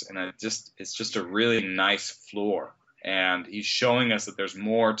worse, and it's just a really nice floor. And he's showing us that there's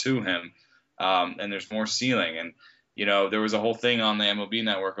more to him, and there's more ceiling. And there was a whole thing on the MLB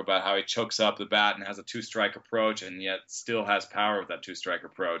Network about how he chokes up the bat and has a two-strike approach, and yet still has power with that two-strike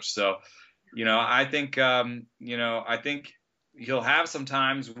approach. So, I think he'll have some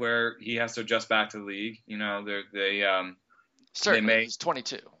times where he has to adjust back to the league. Certainly, he's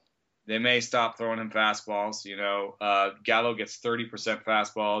 22. They may stop throwing him fastballs. Gallo gets 30%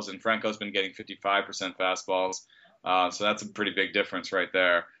 fastballs, and Franco's been getting 55% fastballs. So that's a pretty big difference right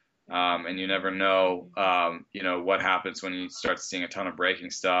there. And you never know, what happens when you start seeing a ton of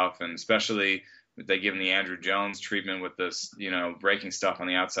breaking stuff, and especially if they give him the Andrew Jones treatment with this, breaking stuff on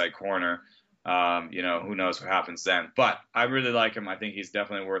the outside corner. Who knows what happens then? But I really like him. I think he's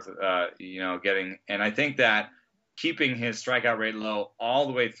definitely worth, getting. And I think that keeping his strikeout rate low all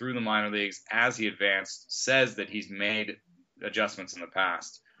the way through the minor leagues as he advanced says that he's made adjustments in the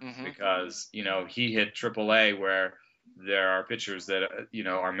past, because, he hit AAA where there are pitchers that,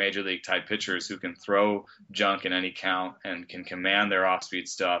 are major league type pitchers who can throw junk in any count and can command their off speed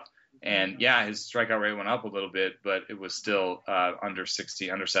stuff. And yeah, his strikeout rate went up a little bit, but it was still under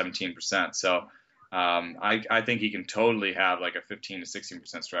 17%. So I think he can totally have like a 15 to 16%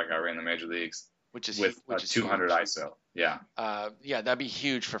 strikeout rate in the major leagues. Which is 200 huge. ISO. Yeah. That'd be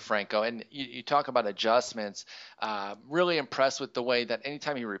huge for Franco. And you talk about adjustments. Really impressed with the way that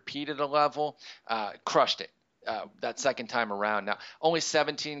anytime he repeated a level, crushed it. That second time around. Now, only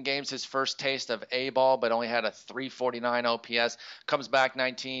 17 games, his first taste of A-ball, but only had a 349 OPS. Comes back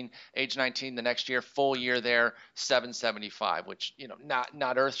age 19 the next year, full year there, 775, which,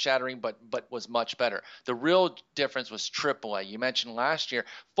 not earth-shattering, but was much better. The real difference was AAA. You mentioned last year,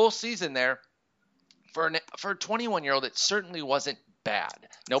 full season there. For a 21-year-old, it certainly wasn't bad.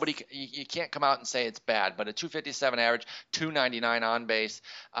 You can't come out and say it's bad, but a 257 average, 299 on base,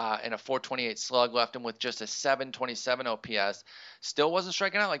 and a 428 slug left him with just a 727 OPS. Still wasn't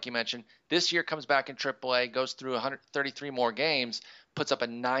striking out like you mentioned. This year comes back in AAA, goes through 133 more games, puts up a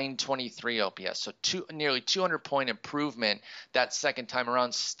 923 OPS. So nearly 200-point improvement that second time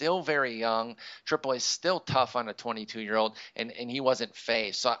around. Still very young. AAA is still tough on a 22-year-old, and he wasn't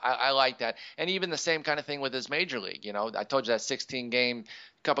phased. So I like that. And even the same kind of thing with his major league. I told you that 16-game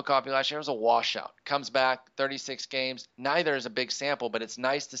cup of coffee last year was a washout. Comes back, 36 games. Neither is a big sample, but it's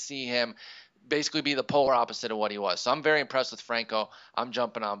nice to see him basically be the polar opposite of what he was. So I'm very impressed with Franco. I'm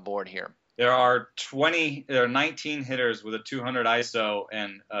jumping on board here. There are 19 hitters with a 200 ISO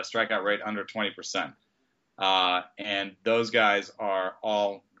and a strikeout rate under 20%. And those guys are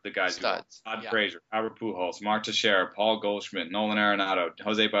all the guys Studs. Todd Frazier, Albert Pujols, Mark Teixeira, Paul Goldschmidt, Nolan Arenado,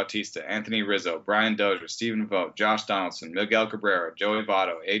 Jose Bautista, Anthony Rizzo, Brian Dozier, Stephen Vogt, Josh Donaldson, Miguel Cabrera, Joey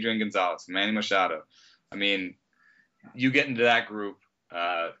Votto, Adrian Gonzalez, Manny Machado. I mean, you get into that group,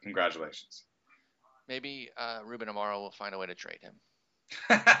 congratulations. Maybe Ruben Amaro will find a way to trade him.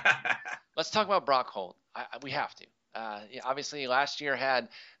 Let's talk about Brock Holt. We have to. Obviously, last year had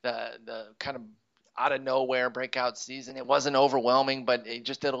the kind of out of nowhere breakout season. It wasn't overwhelming, but it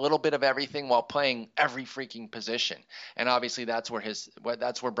just did a little bit of everything while playing every freaking position. And obviously, that's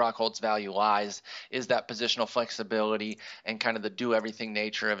where Brock Holt's value lies, is that positional flexibility and kind of the do everything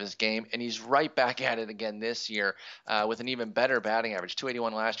nature of his game. And he's right back at it again this year with an even better batting average.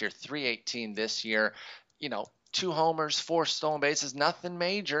 281 last year, 318 this year. 2 homers, 4 stolen bases, nothing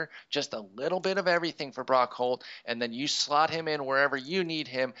major, just a little bit of everything for Brock Holt. And then you slot him in wherever you need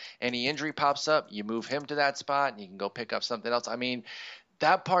him. Any injury pops up, you move him to that spot, and you can go pick up something else. I mean,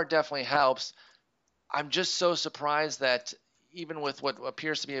 that part definitely helps. I'm just so surprised that even with what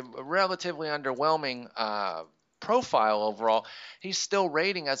appears to be a relatively underwhelming profile overall, he's still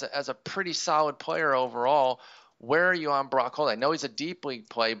rating as a pretty solid player overall. Where are you on Brock Holt? I know he's a deep league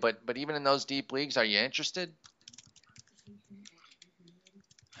play, but even in those deep leagues, are you interested?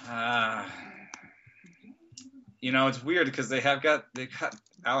 It's weird because they've got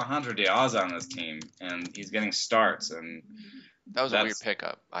Alejandro Diaz on this team, and he's getting starts, and that was a weird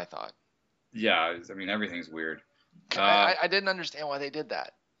pickup, I thought. Yeah, I mean, everything's weird. I didn't understand why they did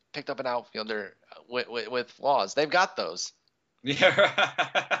that. Picked up an outfielder with flaws. They've got those. Yeah.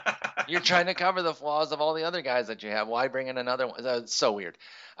 You're trying to cover the flaws of all the other guys that you have. Why bring in another one? It's so weird.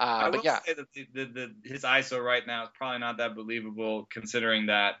 But yeah, say that his ISO right now is probably not that believable, considering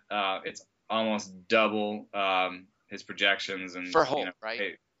that it's almost double his projections. And for Holt,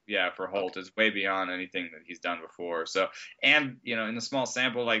 right? for Holt is way beyond anything that he's done before. So, and in a small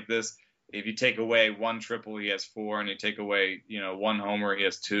sample like this, if you take away one triple, he has 4, and you take away one homer, he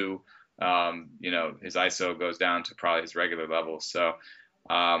has 2. His ISO goes down to probably his regular level. So,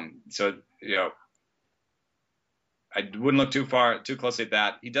 I wouldn't look too closely at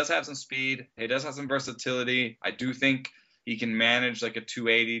that. He does have some speed. He does have some versatility. I do think he can manage like a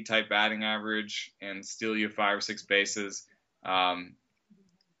 280 type batting average and steal you 5 or 6 bases.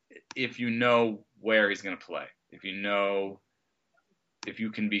 If you know where he's going to play, if you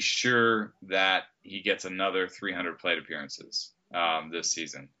can be sure that he gets another 300 plate appearances this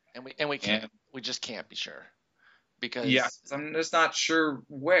season. And we just can't be sure. Because I'm just not sure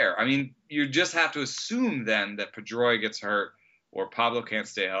where. I mean, you just have to assume then that Pedroia gets hurt, or Pablo can't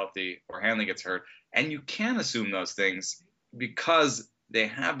stay healthy, or Hanley gets hurt, and you can assume those things because they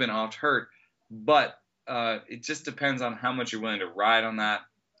have been oft hurt. But it just depends on how much you're willing to ride on that.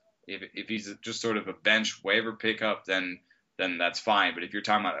 If he's just sort of a bench waiver pickup, then that's fine. But if you're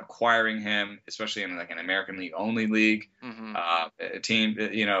talking about acquiring him, especially in like an American League only league, a team,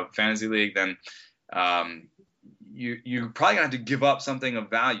 fantasy league, then you're probably gonna have to give up something of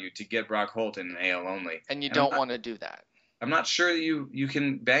value to get Brock Holt in an AL only. And you don't want to do that. I'm not sure that you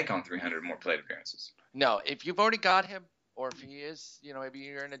can bank on 300 more plate appearances. No, if you've already got him, or if he is, maybe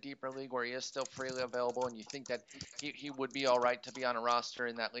you're in a deeper league where he is still freely available and you think that he would be all right to be on a roster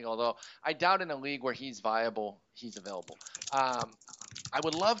in that league, although I doubt in a league where he's viable, he's available. I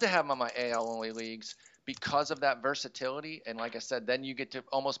would love to have him on my AL only leagues because of that versatility. And like I said, then you get to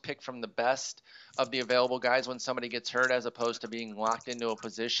almost pick from the best of the available guys when somebody gets hurt, as opposed to being locked into a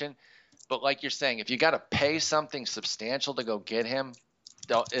position. But like you're saying, if you got to pay something substantial to go get him,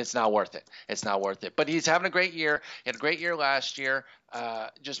 it's not worth it. It's not worth it. But he's having a great year. He had a great year last year.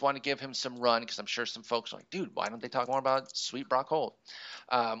 Just want to give him some run because I'm sure some folks are like, dude, why don't they talk more about sweet Brock Holt?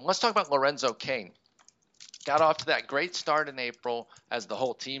 Let's talk about Lorenzo Cain. Got off to that great start in April, as the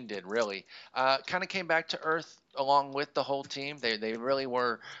whole team did, really. Kind of came back to earth along with the whole team. They really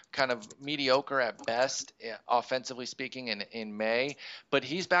were kind of mediocre at best, offensively speaking, in May. But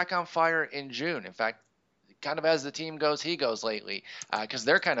he's back on fire in June. In fact, kind of as the team goes, he goes lately, because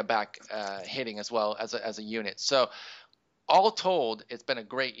they're kind of back hitting as well as a unit. So all told, it's been a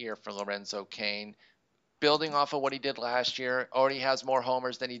great year for Lorenzo Cain. Building off of what he did last year, already has more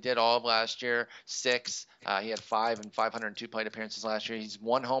homers than he did all of last year, 6. He had 5 and 502 plate appearances last year. He's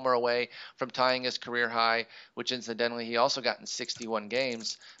 1 homer away from tying his career high, which incidentally he also got in 61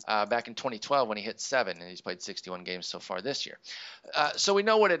 games back in 2012 when he hit 7, and he's played 61 games so far this year. So we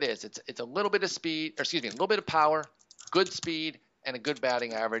know what it is. It's a little bit of speed, a little bit of power, good speed, and a good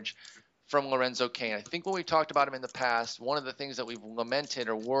batting average from Lorenzo Cain. I think when we talked about him in the past, one of the things that we've lamented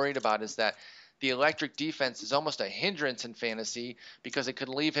or worried about is that the electric defense is almost a hindrance in fantasy because it could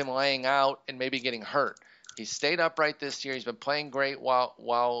leave him laying out and maybe getting hurt. He's stayed upright this year. He's been playing great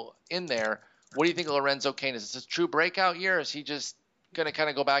while in there. What do you think of Lorenzo Cain? Is this a true breakout year, or is he just going to kind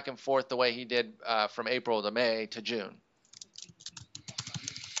of go back and forth the way he did from April to May to June?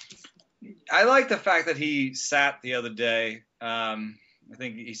 I like the fact that he sat the other day. I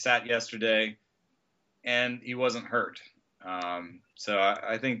think he sat yesterday, and he wasn't hurt. So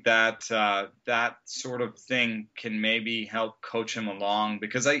I think that that sort of thing can maybe help coach him along,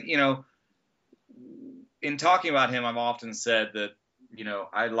 because in talking about him, I've often said that,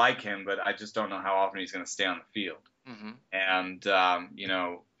 I like him, but I just don't know how often he's going to stay on the field. Mm-hmm. And,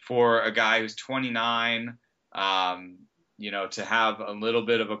 for a guy who's 29, to have a little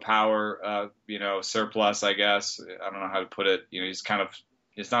bit of a power, surplus, I guess, I don't know how to put it, he's kind of,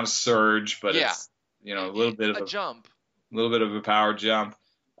 it's not a surge, but it's, a little bit of a jump. A little bit of a power jump.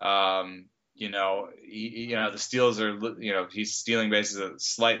 The steals are, he's stealing bases at a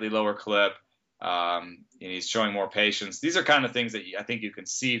slightly lower clip. And he's showing more patience. These are kind of things that I think you can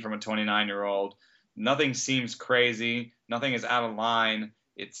see from a 29-year-old. Nothing seems crazy. Nothing is out of line.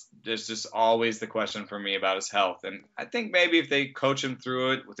 There's just always the question for me about his health. And I think maybe if they coach him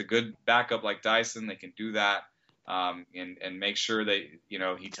through it with a good backup like Dyson, they can do that, and make sure that,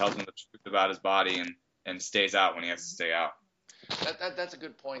 he tells them the truth about his body and stays out when he has to stay out. That's a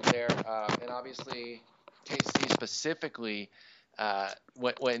good point there. And obviously, KC specifically,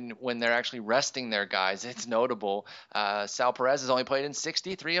 when they're actually resting their guys, it's notable. Sal Perez has only played in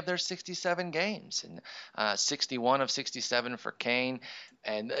 63 of their 67 games, and 61 of 67 for Cain.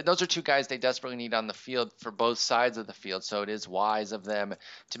 And those are two guys they desperately need on the field for both sides of the field. So it is wise of them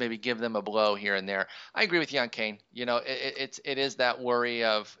to maybe give them a blow here and there. I agree with you on Cain. It is that worry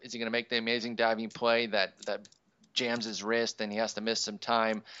of, is he going to make the amazing diving play that jams his wrist and he has to miss some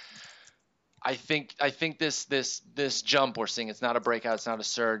time? I think this jump we're seeing, it's not a breakout, it's not a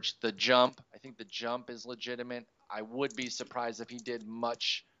surge. The jump, I think the jump is legitimate. I would be surprised if he did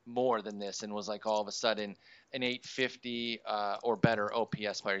much more than this and was like all of a sudden an 850 or better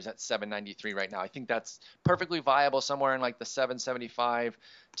OPS player. He's at 793 right now. I think that's perfectly viable. Somewhere in like the 775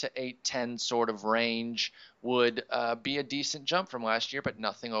 to 810 sort of range would be a decent jump from last year, but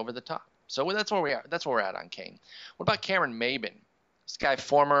nothing over the top. So that's where we are. That's where we're at on Kane. What about Cameron Maybin? This guy,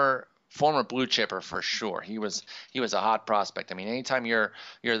 former blue chipper for sure. He was a hot prospect. I mean, anytime you're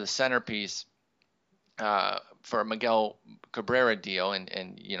the centerpiece for a Miguel Cabrera deal,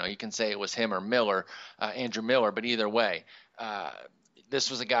 and you can say it was him or Miller, Andrew Miller, but either way, this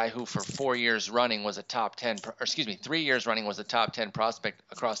was a guy who for 4 years running was a top 10, or excuse me, 3 years running was a top 10 prospect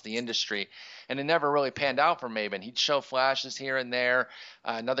across the industry, and it never really panned out for Maybin. He'd show flashes here and there.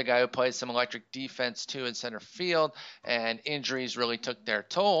 Another guy who plays some electric defense too in center field, and injuries really took their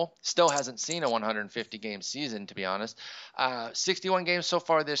toll. Still hasn't seen a 150-game season, to be honest. 61 games so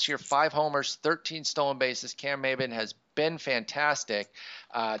far this year, 5 homers, 13 stolen bases. Cam Maybin has been fantastic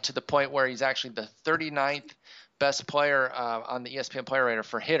to the point where he's actually the 39th best player on the ESPN Player Rater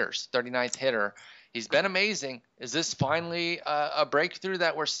for hitters, 39th hitter. He's been amazing. Is this finally a breakthrough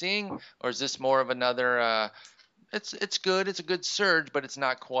that we're seeing, or is this more of another? It's good. It's a good surge, but it's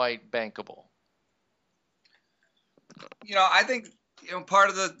not quite bankable. I think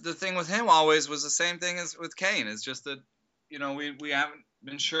part of the thing with him always was the same thing as with Kane. It's just that we haven't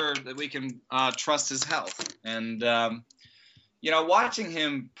been sure that we can trust his health, and watching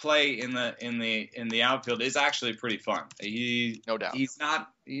him play in the outfield is actually pretty fun. No doubt. He's not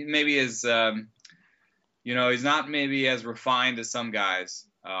maybe as he's not maybe as refined as some guys,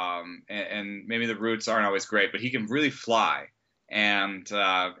 and maybe the roots aren't always great, but he can really fly, and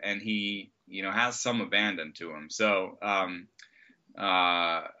he has some abandon to him. So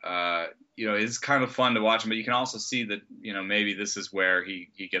it's kind of fun to watch him, but you can also see that maybe this is where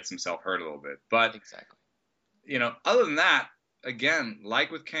he gets himself hurt a little bit. But exactly. Other than that, again, like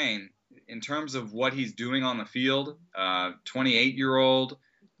with Kane, in terms of what he's doing on the field, 28-year-old,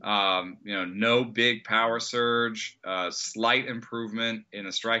 no big power surge, slight improvement in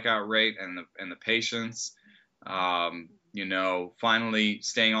the strikeout rate and the patience, finally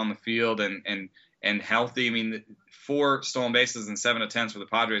staying on the field and healthy. I mean, 4 stolen bases and 7 attempts for the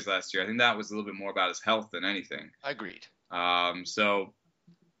Padres last year. I think that was a little bit more about his health than anything. Agreed. So,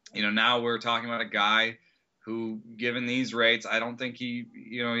 now we're talking about a guy who, given these rates, I don't think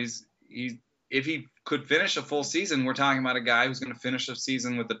he's if he could finish a full season, we're talking about a guy who's going to finish a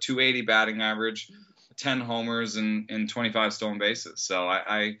season with a 280 batting average, 10 homers and 25 stolen bases. So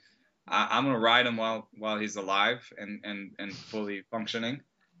I'm going to ride him while he's alive and fully functioning.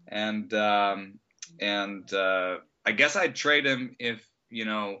 And I guess I'd trade him if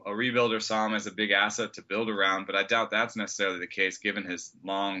a rebuilder saw him as a big asset to build around, but I doubt that's necessarily the case given his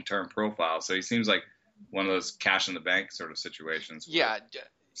long-term profile. So he seems like one of those cash in the bank sort of situations. Yeah.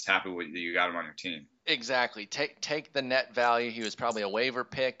 Just happy that you got him on your team. Exactly. Take the net value. He was probably a waiver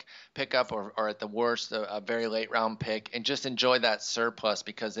pickup, or at the worst, a very late round pick, and just enjoy that surplus,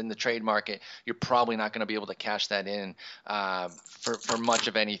 because in the trade market, you're probably not going to be able to cash that in for much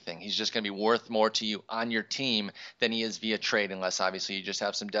of anything. He's just going to be worth more to you on your team than he is via trade, unless obviously you just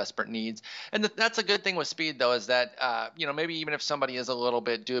have some desperate needs. And that's a good thing with speed, though, is that maybe even if somebody is a little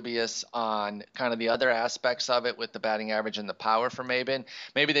bit dubious on kind of the other aspects of it with the batting average and the power for Maybin,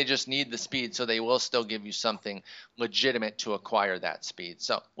 maybe they just need the speed, so they will still give you something legitimate to acquire that speed.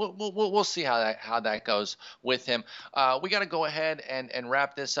 So we'll see how that goes with him. We got to go ahead and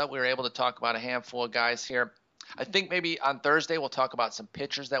wrap this up. We were able to talk about a handful of guys here. I think maybe on Thursday we'll talk about some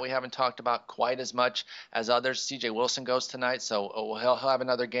pitchers that we haven't talked about quite as much as others. CJ Wilson goes tonight, so he'll have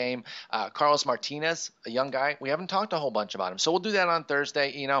another game. Carlos Martinez, a young guy, we haven't talked a whole bunch about him, so we'll do that on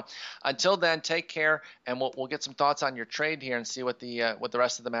Thursday. Until then, take care, and we'll get some thoughts on your trade here and see what the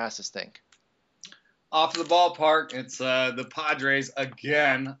rest of the masses think. Off the ballpark, it's the Padres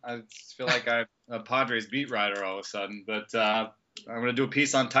again. I feel like I'm a Padres beat writer all of a sudden, but I'm going to do a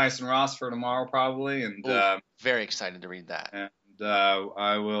piece on Tyson Ross for tomorrow probably, and very excited to read that. And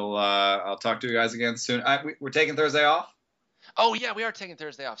I will. I'll talk to you guys again soon. We're taking Thursday off. Oh yeah, we are taking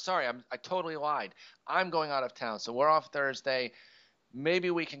Thursday off. Sorry, I totally lied. I'm going out of town, so we're off Thursday.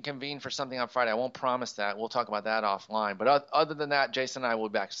 Maybe we can convene for something on Friday. I won't promise that. We'll talk about that offline. But other than that, Jason and I will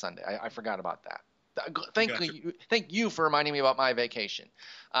be back Sunday. I forgot about that. Thank you for reminding me about my vacation.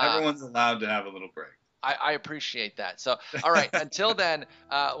 Everyone's allowed to have a little break. I appreciate that. So, all right, until then,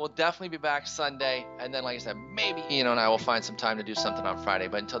 we'll definitely be back Sunday. And then, like I said, maybe Eno and I will find some time to do something on Friday.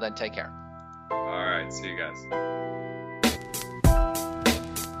 But until then, take care. All right. See you guys.